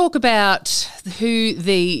 Let's talk about who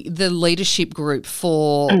the leadership group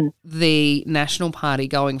for the National Party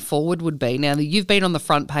going forward would be. Now, you've been on the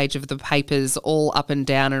front page of the papers all up and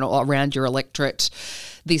down and all around your electorate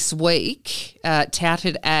this week,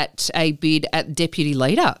 touted at a bid at deputy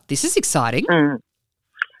leader. This is exciting.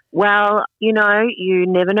 Well, you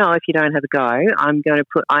never know if you don't have a go.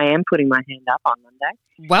 I am putting my hand up on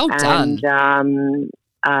Monday. Well done. And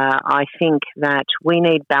I think that we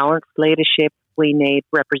need balanced leadership. We need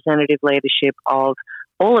representative leadership of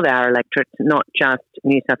all of our electorates, not just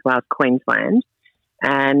New South Wales, Queensland.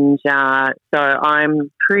 And so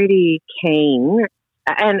I'm pretty keen.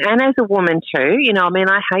 And as a woman too,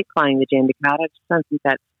 I hate playing the gender card. I just don't think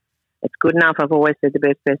it's good enough. I've always said the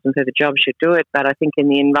best person for the job should do it, but I think in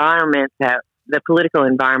the political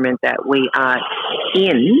environment that we are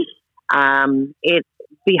in, it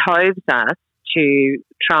behoves us to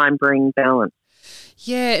try and bring balance.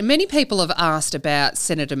 Yeah, many people have asked about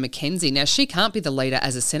Senator Mackenzie. Now, she can't be the leader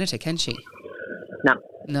as a senator, can she? No.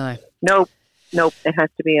 No. Nope. It has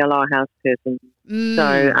to be a lighthouse person.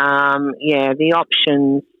 So, the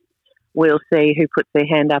options, we'll see who puts their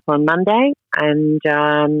hand up on Monday and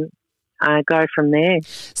go from there.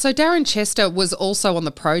 So Darren Chester was also on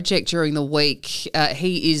the project during the week.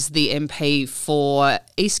 He is the MP for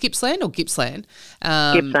East Gippsland or Gippsland?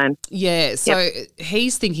 Gippsland. Yeah, so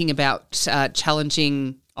he's thinking about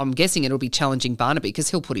challenging, I'm guessing it'll be challenging Barnaby because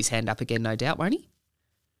he'll put his hand up again, no doubt, won't he?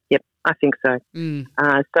 Yep, I think so.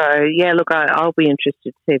 I'll be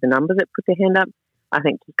interested to see the numbers that put their hand up. I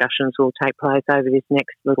think discussions will take place over this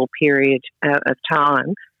next little period of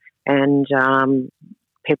time, and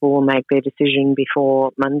people will make their decision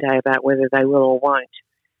before Monday about whether they will or won't.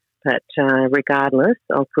 But regardless,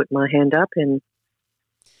 I'll put my hand up and,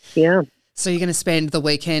 yeah. So you're going to spend the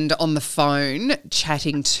weekend on the phone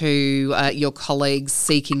chatting to your colleagues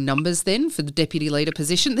seeking numbers then for the Deputy Leader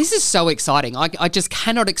position. This is so exciting. I just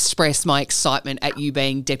cannot express my excitement at you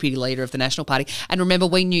being Deputy Leader of the National Party. And remember,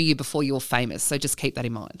 we knew you before you were famous, so just keep that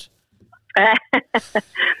in mind.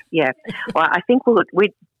 Yeah. Well, I think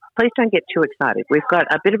please don't get too excited. We've got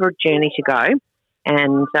a bit of a journey to go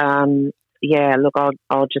and,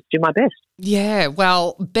 I'll just do my best. Yeah,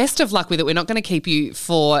 well, best of luck with it. We're not going to keep you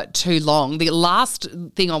for too long. The last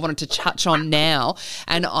thing I wanted to touch on now,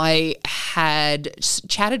 and I had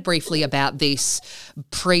chatted briefly about this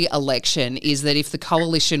pre-election, is that if the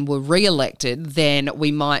coalition were re-elected, then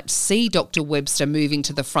we might see Dr Webster moving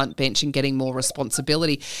to the front bench and getting more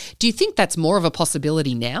responsibility. Do you think that's more of a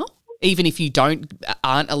possibility now, even if you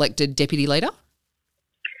aren't elected Deputy Leader?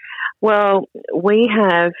 Well, we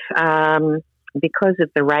have, because of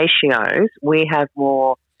the ratios, we have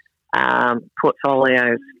more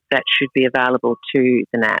portfolios that should be available to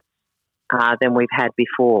the Nats than we've had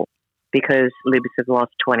before because Libs have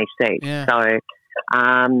lost 20 seats. Yeah. So,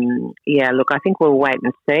 I think we'll wait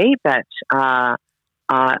and see, but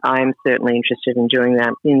I'm certainly interested in doing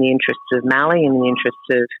that in the interests of Mallee, in the interests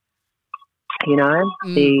of,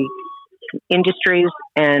 the industries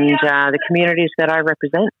and the communities that I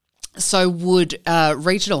represent. So would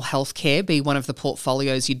regional healthcare be one of the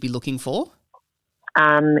portfolios you'd be looking for?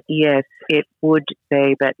 Yes, it would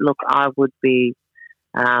be. But look, I would be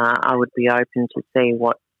open to see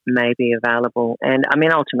what may be available. And I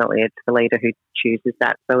mean, ultimately, it's the leader who chooses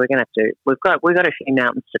that. So we're going to have to. We've got a few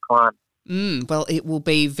mountains to climb. Well, it will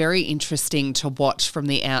be very interesting to watch from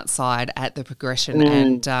the outside at the progression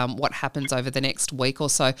and what happens over the next week or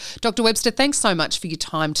so. Dr Webster, thanks so much for your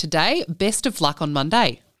time today. Best of luck on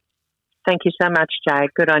Monday. Thank you so much, Jay.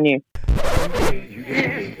 Good on you.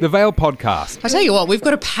 The Vale Podcast. I tell you what, we've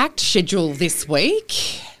got a packed schedule this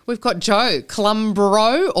week. We've got Joe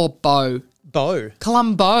Colombo or Bo?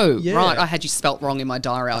 Colombo. Yeah. Right, I had you spelt wrong in my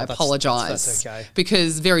diary. I apologise. That's okay.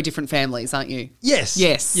 Because very different families, aren't you? Yes.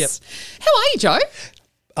 Yes. Yep. How are you, Joe?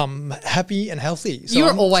 I'm happy and healthy. So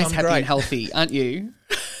You're always I'm happy great. and healthy, aren't you?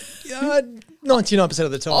 99%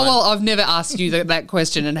 of the time. Oh, well, I've never asked you that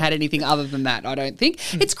question and had anything other than that, I don't think.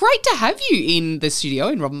 It's great to have you in the studio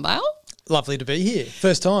in Robinvale. Lovely to be here.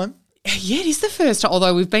 First time. Yeah, it is the first time,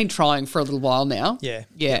 although we've been trying for a little while now. Yeah.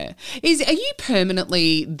 Yeah. Are you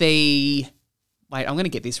permanently the... Wait, I'm going to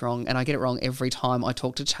get this wrong, and I get it wrong every time I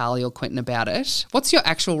talk to Charlie or Quentin about it. What's your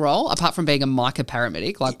actual role, apart from being a MICA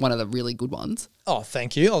paramedic, like one of the really good ones? Oh,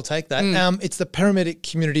 thank you. I'll take that. It's the Paramedic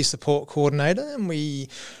Community Support Coordinator, and we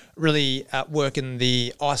really work in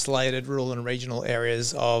the isolated rural and regional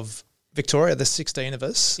areas of Victoria. There's 16 of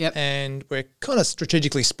us, and we're kind of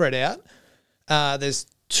strategically spread out. There's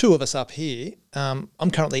 2 of us up here.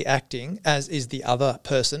 I'm currently acting, as is the other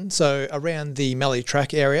person, so around the Mallee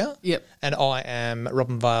track area. Yep. And I am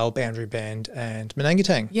Robinvale, Boundary Band and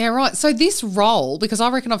Menangatang. Yeah, right. So this role, because I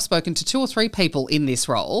reckon I've spoken to 2 or 3 people in this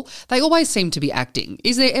role, they always seem to be acting.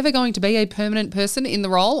 Is there ever going to be a permanent person in the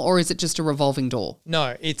role, or is it just a revolving door?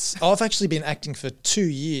 No, I've actually been acting for 2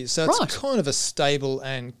 years, so it's kind of a stable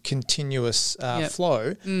and continuous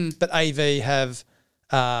flow. But AV have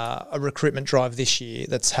a recruitment drive this year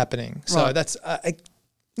that's happening. So that's,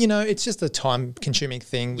 it's just a time-consuming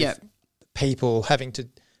thing with people having to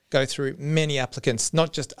go through many applicants,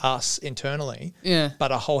 not just us internally,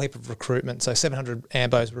 but a whole heap of recruitment. So 700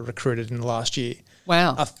 AMBOs were recruited in the last year.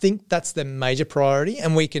 Wow. I think that's the major priority,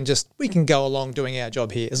 and we can go along doing our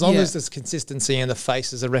job here. As long as there's consistency and the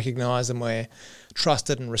faces are recognised and we're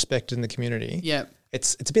trusted and respected in the community. Yeah.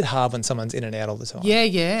 it's a bit hard when someone's in and out all the time.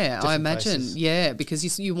 Yeah, I imagine. Places. Yeah,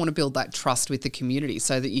 because you want to build that trust with the community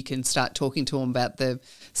so that you can start talking to them about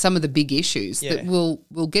some of the big issues that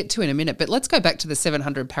we'll get to in a minute. But let's go back to the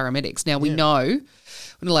 700 paramedics. Now, we know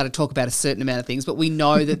we're not allowed to talk about a certain amount of things, but we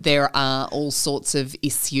know that there are all sorts of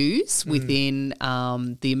issues within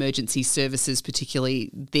the emergency services,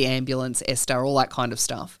 particularly the ambulance, ESTA, all that kind of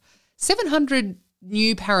stuff. 700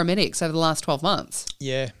 new paramedics over the last 12 months.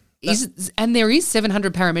 Yeah. And there is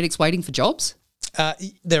 700 paramedics waiting for jobs?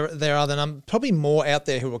 There are probably more out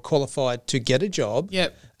there who are qualified to get a job.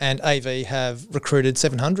 Yep. And AV have recruited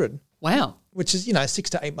 700. Wow. Which is, a 6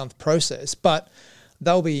 to 8 month process. But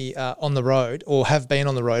they'll be on the road or have been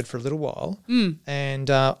on the road for a little while. And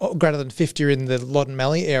greater than 50 are in the Loddon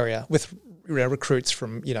Mallee area with recruits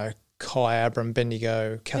from, Kyabram,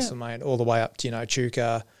 Bendigo, Castlemaine, all the way up to,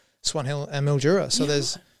 Chuka, Swan Hill and Mildura. So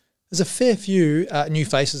there's a fair few new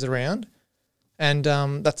faces around, and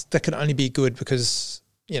that can only be good because,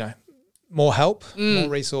 more help, more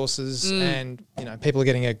resources, and, people are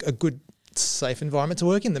getting a good, safe environment to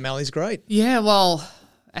work in. The Mallee's great. Yeah, well,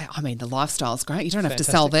 I mean, the lifestyle's great. You don't have to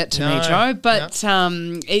sell that to me, Joe, but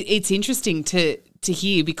it's interesting to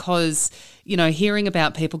hear because, hearing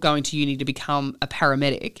about people going to uni to become a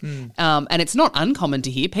paramedic, and it's not uncommon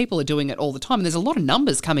to hear people are doing it all the time. And there's a lot of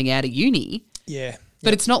numbers coming out of uni. Yeah.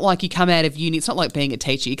 But it's not like you come out of uni. It's not like being a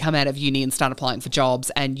teacher. You come out of uni and start applying for jobs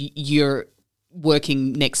and you're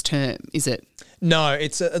working next term, is it? No,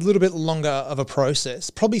 it's a little bit longer of a process.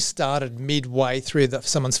 Probably started midway through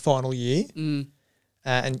someone's final year.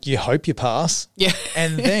 And you hope you pass. Yeah.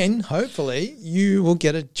 And then hopefully you will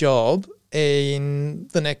get a job in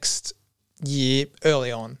the next year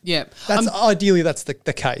early on. Yeah. Ideally, that's the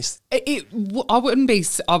case. I wouldn't be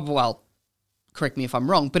well, correct me if I'm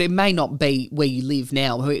wrong, but it may not be where you live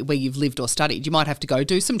now, where you've lived or studied. You might have to go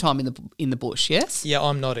do some time in the bush, yes? Yeah,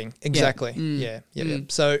 I'm nodding. Exactly. Yeah.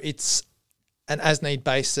 So it's an as-need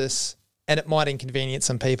basis, and it might inconvenience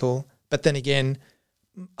some people, but then again,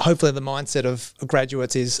 hopefully the mindset of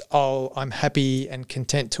graduates is, I'm happy and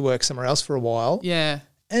content to work somewhere else for a while. Yeah.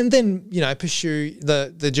 And then, pursue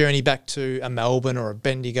the journey back to a Melbourne or a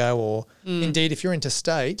Bendigo or indeed if you're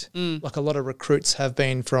interstate, like a lot of recruits have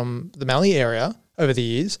been from the Mallee area over the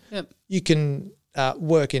years, you can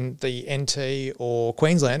work in the NT or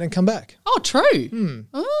Queensland and come back. Oh, true.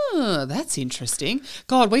 Oh, that's interesting.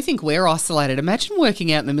 God, we think we're isolated. Imagine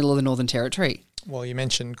working out in the middle of the Northern Territory. Well, you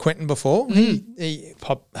mentioned Quentin before.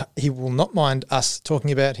 He will not mind us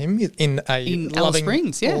talking about him in Alice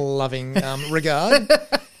Springs, loving regard.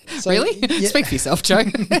 So, really? Yeah. Speak for yourself, Joe.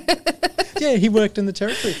 Yeah, he worked in the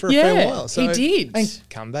Territory for a fair while. So he did. And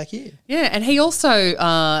come back here. Yeah, and he also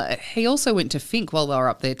went to Fink while they were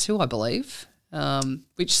up there too, I believe.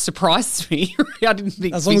 Which surprised me. I didn't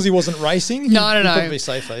think as long as he wasn't racing, he'd probably be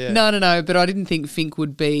safer. Yeah. No. But I didn't think Fink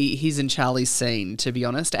would be his and Charlie's scene, to be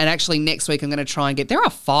honest. And actually, next week I'm going to try and get. There are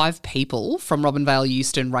 5 people from Robinvale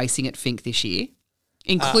Euston racing at Fink this year,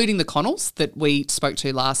 including the Connells that we spoke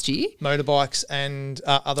to last year. Motorbikes and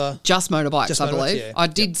other. Just motorbikes, I believe. Yeah. I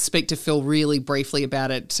did speak to Phil really briefly about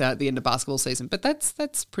it at the end of basketball season, but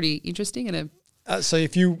that's pretty interesting and so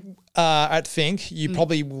if you are at Fink, you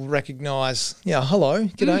probably will recognise, hello,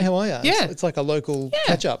 g'day, how are you? Yeah. It's like a local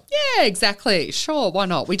catch-up. Yeah, exactly. Sure, why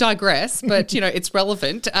not? We digress, but, it's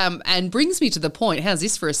relevant and brings me to the point, how's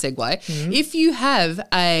this for a segue? If you have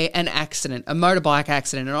an accident, a motorbike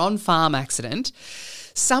accident, an on-farm accident,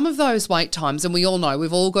 some of those wait times, and we all know,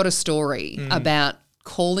 we've all got a story about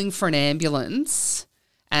calling for an ambulance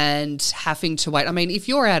and having to wait. I mean, if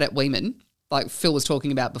you're out at Weeman, like Phil was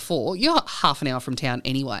talking about before, you're half an hour from town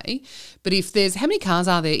anyway. But how many cars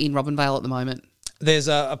are there in Robinvale at the moment? There's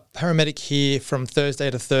a paramedic here from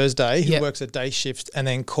Thursday to Thursday who works a day shift and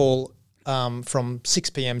then call from 6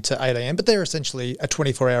 p.m. to 8 a.m. But they're essentially a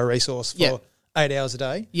 24-hour resource for 8 hours a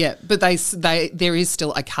day. Yeah, but there is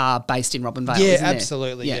still a car based in Robinvale, yeah, isn't there?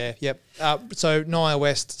 Absolutely, yeah. Yep. So Naya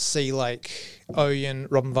West, Sea Lake, Oyen,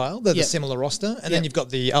 Robinvale, they're the similar roster. And then you've got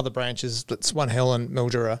the other branches, that's One Hill and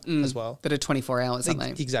Mildura as well. But are 24 hours, aren't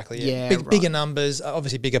they? Exactly, yeah. Bigger numbers,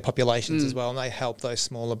 obviously bigger populations as well, and they help those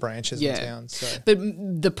smaller branches in towns. So. But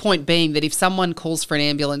the point being that if someone calls for an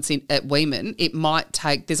ambulance at Weeman, it might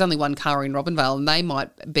take, there's only one car in Robinvale and they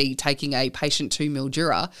might be taking a patient to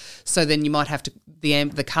Mildura, so then you might have to,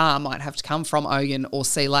 the car might have to come from Oyen or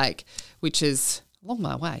Sea Lake, which is a long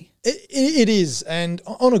way away. It is, and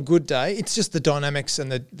on a good day, it's just the dynamics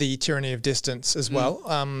and the tyranny of distance as well.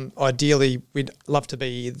 Ideally, we'd love to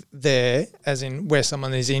be there, as in where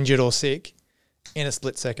someone is injured or sick, in a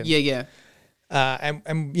split second. Yeah.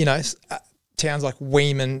 And towns like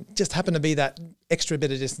Weeman just happen to be that extra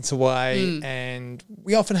bit of distance away, and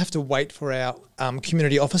we often have to wait for our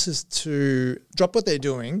community officers to drop what they're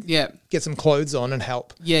doing, get some clothes on and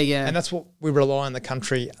help. And that's what we rely on the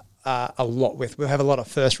country a lot with. We have a lot of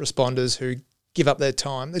first responders who give up their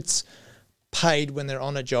time. It's paid when they're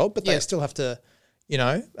on a job, but they still have to,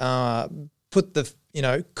 put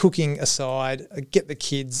the, cooking aside, get the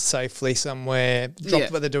kids safely somewhere,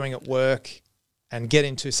 drop what they're doing at work, and get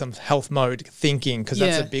into some health mode thinking, because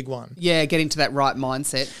that's a big one. Yeah, get into that right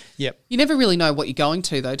mindset. Yep. You never really know what you're going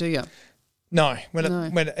to, though, do you? No.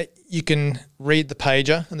 When you can read the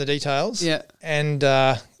pager and the details, and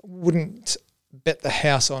wouldn't bet the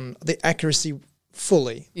house on the accuracy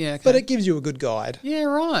fully. Yeah, okay. But it gives you a good guide. Yeah,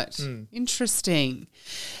 right. Interesting.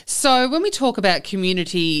 So when we talk about the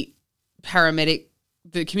community paramedic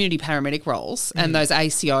roles and those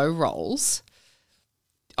ACO roles,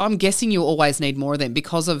 I'm guessing you always need more of them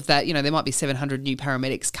because of that. There might be 700 new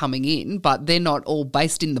paramedics coming in, but they're not all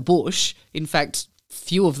based in the bush. In fact,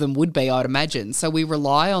 few of them would be, I'd imagine. So we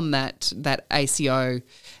rely on that ACO,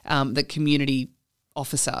 the community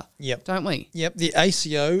officer, don't we? Yep. The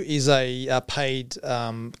ACO is a paid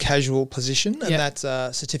casual position, and that's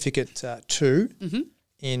Certificate 2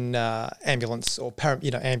 in ambulance or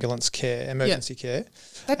ambulance care, emergency care.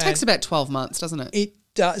 That takes about 12 months, doesn't it? It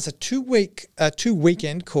does. It's a 2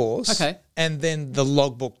 weekend course. Okay. And then the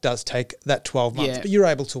logbook does take that 12 months. But you're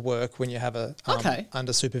able to work when you have a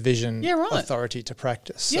under supervision authority to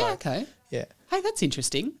practice. So, okay. Yeah. Hey, that's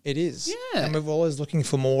interesting. It is. Yeah. And we're always looking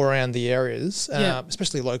for more around the areas,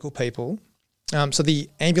 especially local people. So the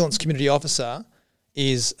ambulance community officer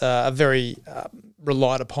is a very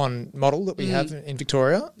relied upon model that we have in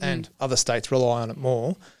Victoria, and other states rely on it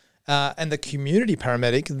more. And the community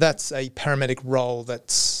paramedic, that's a paramedic role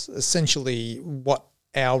that's essentially what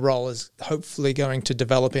our role is hopefully going to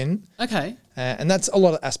develop in. Okay. And that's a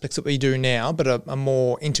lot of aspects that we do now, but a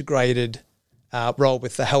more integrated role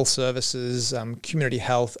with the health services, community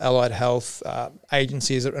health, allied health,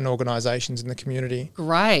 agencies and organisations in the community.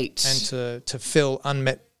 Great. And to fill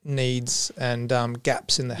unmet needs and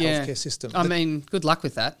gaps in the healthcare system. I mean, good luck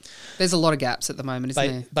with that. There's a lot of gaps at the moment, isn't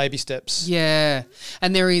there? Baby steps. Yeah.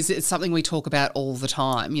 And it's something we talk about all the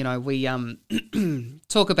time. We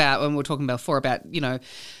talk about, when we were talking before about,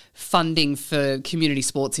 funding for community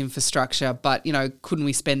sports infrastructure, but, couldn't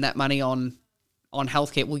we spend that money on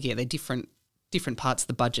healthcare? Well, yeah, they're different parts of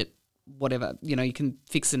the budget, whatever. You can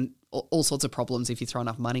fix all sorts of problems if you throw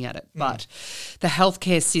enough money at it. But the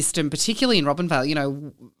healthcare system, particularly in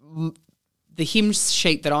Robinvale, the hymn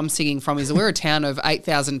sheet that I'm singing from is we're a town of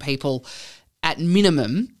 8,000 people at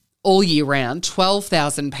minimum all year round,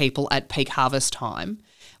 12,000 people at peak harvest time.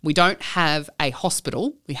 We don't have a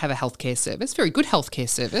hospital. We have a healthcare service, very good healthcare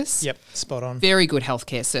service. Yep, spot on. Very good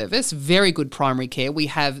healthcare service, very good primary care. We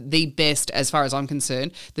have the best, as far as I'm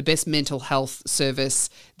concerned, the best mental health service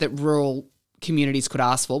that rural communities could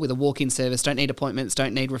ask for, with a walk-in service, don't need appointments,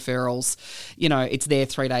 don't need referrals. It's there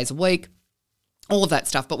 3 days a week, all of that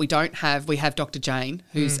stuff. But we have Dr. Jane,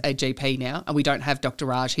 who's a GP now, and we don't have Dr.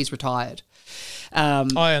 Raj, he's retired.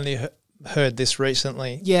 I only heard this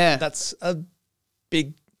recently. Yeah. That's a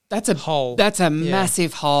big... That's a hole. That's a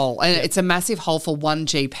massive hole. And it's a massive hole for one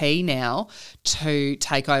GP now to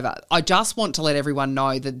take over. I just want to let everyone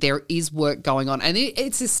know that there is work going on, and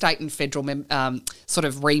it's a state and federal sort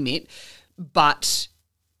of remit, but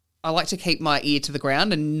I like to keep my ear to the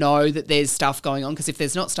ground and know that there's stuff going on, because if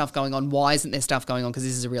there's not stuff going on, why isn't there stuff going on? Because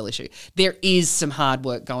this is a real issue. There is some hard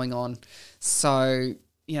work going on. So,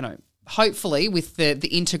 hopefully with the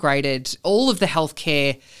integrated, all of the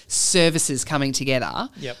healthcare services coming together,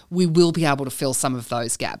 we will be able to fill some of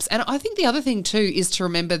those gaps. And I think the other thing too is to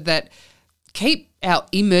remember that keep our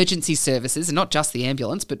emergency services, and not just the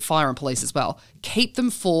ambulance, but fire and police as well, keep them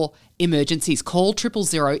for emergencies. Call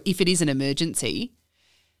 000 if it is an emergency.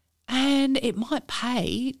 And it might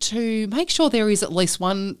pay to make sure there is at least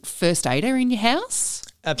one first aider in your house.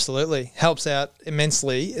 Absolutely. Helps out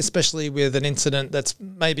immensely, especially with an incident that's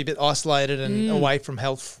maybe a bit isolated and away from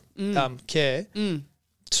health care,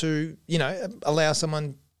 to, allow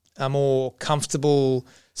someone a more comfortable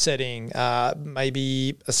setting,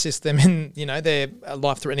 maybe assist them in, their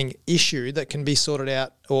life-threatening issue that can be sorted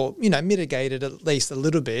out or, mitigated at least a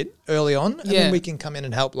little bit early on, and then we can come in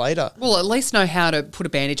and help later. Well, at least know how to put a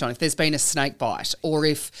bandage on if there's been a snake bite, or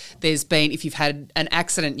if you've had an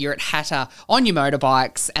accident, you're at Hatter on your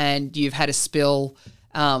motorbikes and you've had a spill.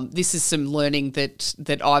 This is some learning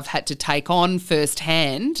that I've had to take on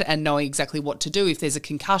firsthand, and knowing exactly what to do if there's a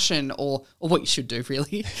concussion or what you should do,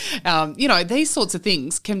 really. These sorts of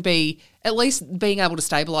things can be at least being able to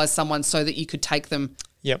stabilise someone so that you could take them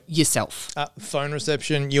Yep. yourself. Phone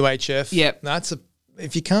reception, UHF. Yep.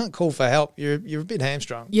 If you can't call for help, you're a bit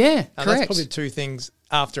hamstrung. Yeah, and correct. that's probably two things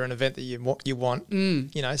after an event that you want.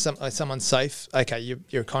 You know, someone's safe. Okay,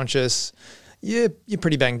 you're conscious. You're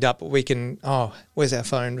pretty banged up, but we can. Oh, where's our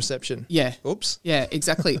phone reception? Yeah. Oops. Yeah,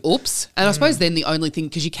 exactly. Oops. And I suppose then the only thing,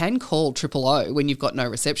 because you can call 000 when you've got no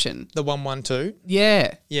reception. The 112.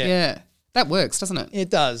 Yeah. Yeah. Yeah. That works, doesn't it? It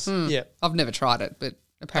does. Yeah. I've never tried it, but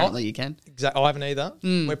apparently you can. Exactly. I haven't either.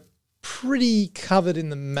 We're pretty covered in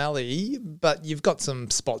the Mallee, but you've got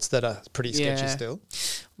some spots that are pretty sketchy still.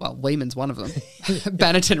 Well, Weeman's one of them.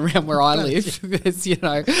 Bannerton around where I live, it's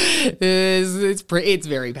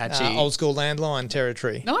very patchy. Old school landline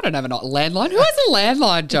territory. No, I don't have a landline. Who has a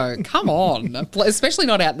landline, Joe? Come on. Especially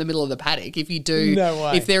not out in the middle of the paddock. If you do, No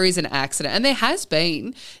way. if there is an accident, and there has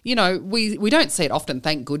been, we don't see it often,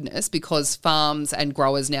 thank goodness, because farms and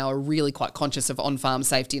growers now are really quite conscious of on-farm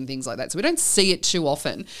safety and things like that. So we don't see it too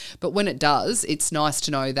often. But when it does, it's nice to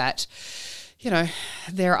know that,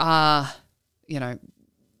 there are,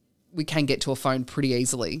 we can get to a phone pretty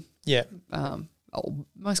easily. Yeah.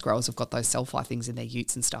 Most growers have got those Selfie things in their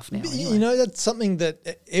utes and stuff now. Anyway. You know, that's something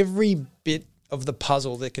that every bit of the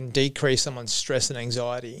puzzle that can decrease someone's stress and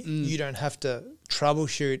anxiety, you don't have to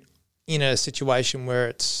troubleshoot in a situation where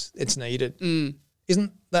it's needed.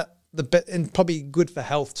 Isn't that and probably good for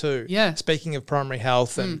health too? Yeah. Speaking of primary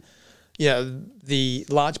health and the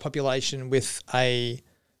large population with a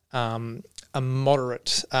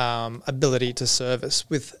moderate ability to service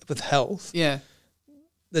with health. Yeah.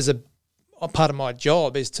 There's a part of my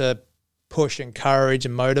job is to push, encourage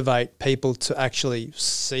and motivate people to actually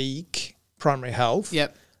seek primary health.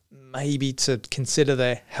 Yep. Maybe to consider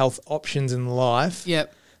their health options in life.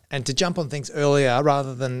 Yep. And to jump on things earlier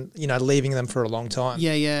rather than, leaving them for a long time.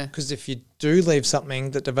 Yeah, yeah. Because if you do leave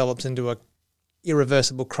something that develops into a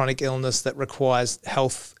irreversible chronic illness that requires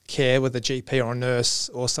health care with a GP or a nurse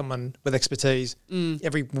or someone with expertise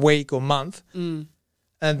every week or month,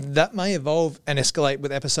 and that may evolve and escalate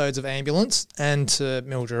with episodes of ambulance and to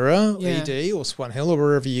Mildura, ED or Swan Hill or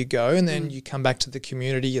wherever you go, and then you come back to the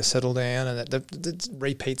community, you settle down, and it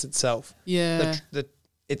repeats itself. Yeah.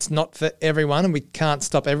 It's not for everyone and we can't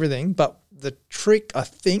stop everything, but the trick, I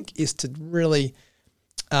think, is to really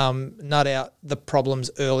nut out the problems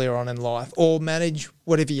earlier on in life or manage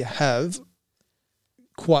whatever you have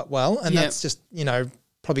quite well. And that's just,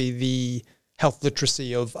 probably the health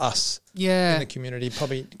literacy of us in the community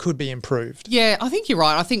probably could be improved. Yeah, I think you're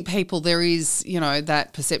right. I think there is,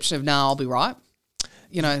 that perception of, I'll be right.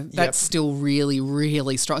 That's still really,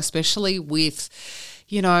 really strong, especially with,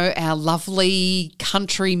 our lovely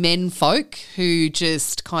country men folk who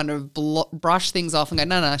just kind of brush things off and go,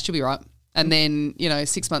 no, she'll be right. And then,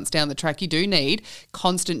 6 months down the track, you do need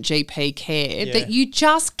constant GP care that you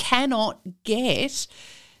just cannot get.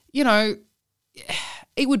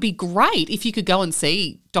 It would be great if you could go and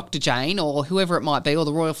see Dr. Jane or whoever it might be or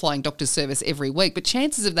the Royal Flying Doctor Service every week. But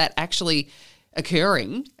chances of that actually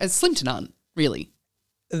occurring is slim to none, really.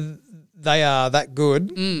 They are that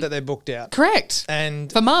good that they're booked out. Correct.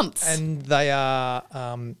 And for months. And they are,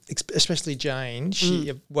 especially Jane, she's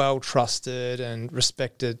a well-trusted and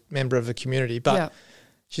respected member of the community, but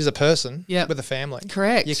she's a person with a family.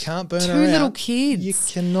 Correct. You can't burn her out. 2 little kids. You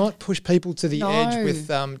cannot push people to the edge with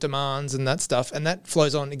demands and that stuff, and that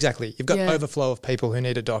flows on exactly. You've got overflow of people who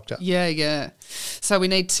need a doctor. Yeah, yeah. So we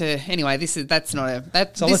need to anyway. Let's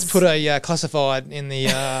put a classified in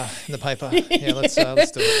the paper. Yeah, let's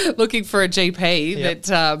do it. Looking for a GP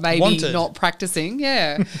that maybe Wanted. not practicing.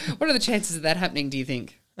 Yeah. What are the chances of that happening? Do you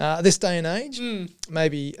think? This day and age,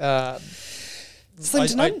 maybe. Slim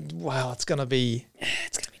to none? Wow, it's going to be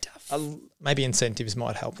tough. Maybe incentives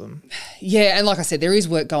might help them. Yeah, and like I said, there is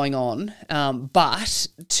work going on, but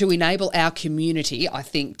to enable our community, I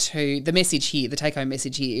think the message here, the take-home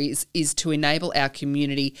message here is to enable our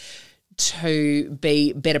community to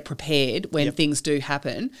be better prepared when things do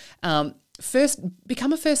happen. First,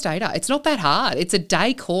 become a first aider. It's not that hard. It's a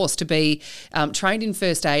day course to be trained in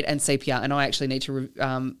first aid and CPR, and I actually need to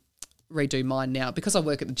redo mine now because I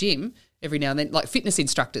work at the gym every now and then, like fitness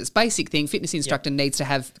instructors, basic thing, fitness instructor needs to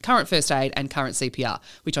have current first aid and current CPR,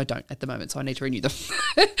 which I don't at the moment, so I need to renew them.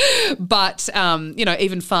 But,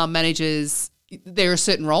 even farm managers, there are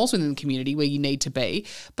certain roles within the community where you need to be.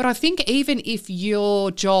 But I think even if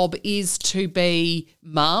your job is to be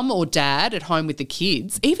mum or dad at home with the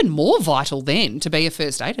kids, even more vital then to be a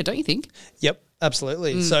first aider, don't you think? Yep.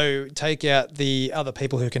 Absolutely. So take out the other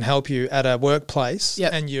people who can help you at a workplace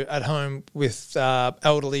and you're at home with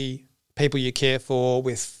elderly people you care for,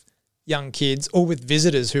 with young kids or with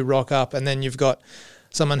visitors who rock up, and then you've got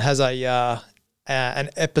someone has a an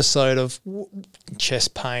episode of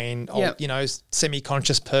chest pain, or,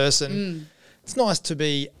 semi-conscious person, it's nice to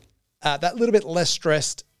be that little bit less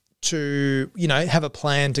stressed to, have a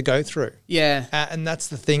plan to go through. Yeah. And that's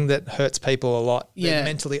the thing that hurts people a lot. They're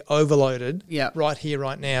mentally overloaded right here,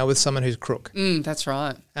 right now with someone who's crook. That's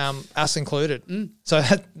right. Us included. So,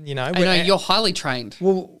 that, I know you're highly trained.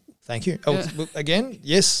 Well, thank you. Oh, well, again,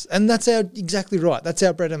 yes. And that's exactly right. That's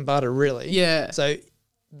our bread and butter, really. Yeah. So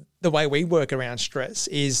the way we work around stress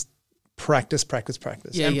is practice,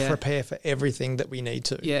 and prepare for everything that we need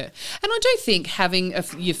to. Yeah. And I do think having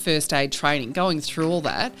your first aid training, going through all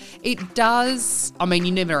that, it does, I mean,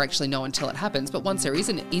 you never actually know until it happens, but once there is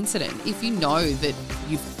an incident, if you know that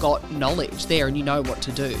you've got knowledge there and you know what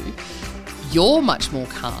to do, you're much more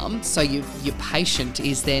calm, so your patient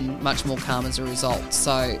is then much more calm as a result.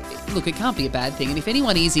 So, look, it can't be a bad thing. And if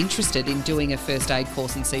anyone is interested in doing a first aid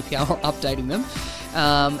course in CPR or updating them,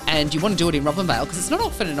 and you want to do it in Robinvale, because it's not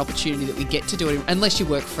often an opportunity that we get to do it unless you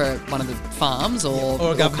work for one of the farms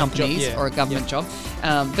or companies or a government job.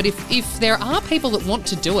 But if there are people that want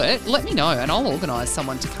to do it, let me know and I'll organise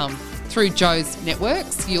someone to come through Joe's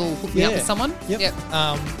networks. You'll hook me up with someone. Yep.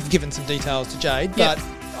 I've given some details to Jade, but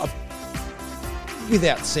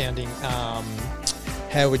without sounding,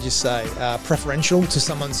 how would you say, preferential to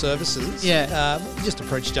someone's services. Just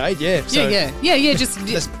approach Jade. So Just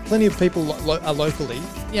there's plenty of people locally.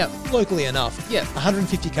 Locally enough.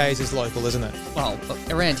 150 k's is local, isn't it? Well,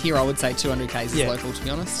 around here I would say 200 k's is local, to be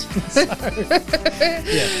honest.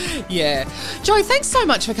 Joe, thanks so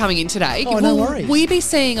much for coming in today. No worries. Will we be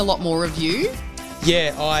seeing a lot more of you?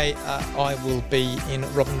 Yeah, I will be in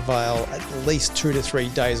Robinvale at least 2 to 3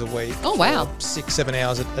 days a week. Oh, wow. 6-7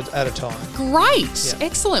 hours at a time. Great. Yeah.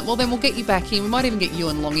 Excellent. Well, then we'll get you back in. We might even get you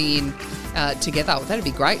and Longy in together. That'd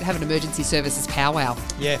be great. Have an emergency services powwow.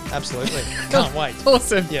 Yeah, absolutely. Can't wait.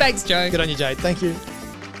 Awesome. Yeah. Thanks, Joe. Good on you, Jade. Thank you.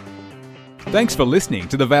 Thanks for listening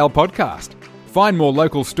to the Vale Podcast. Find more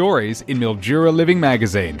local stories in Mildura Living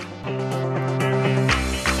Magazine.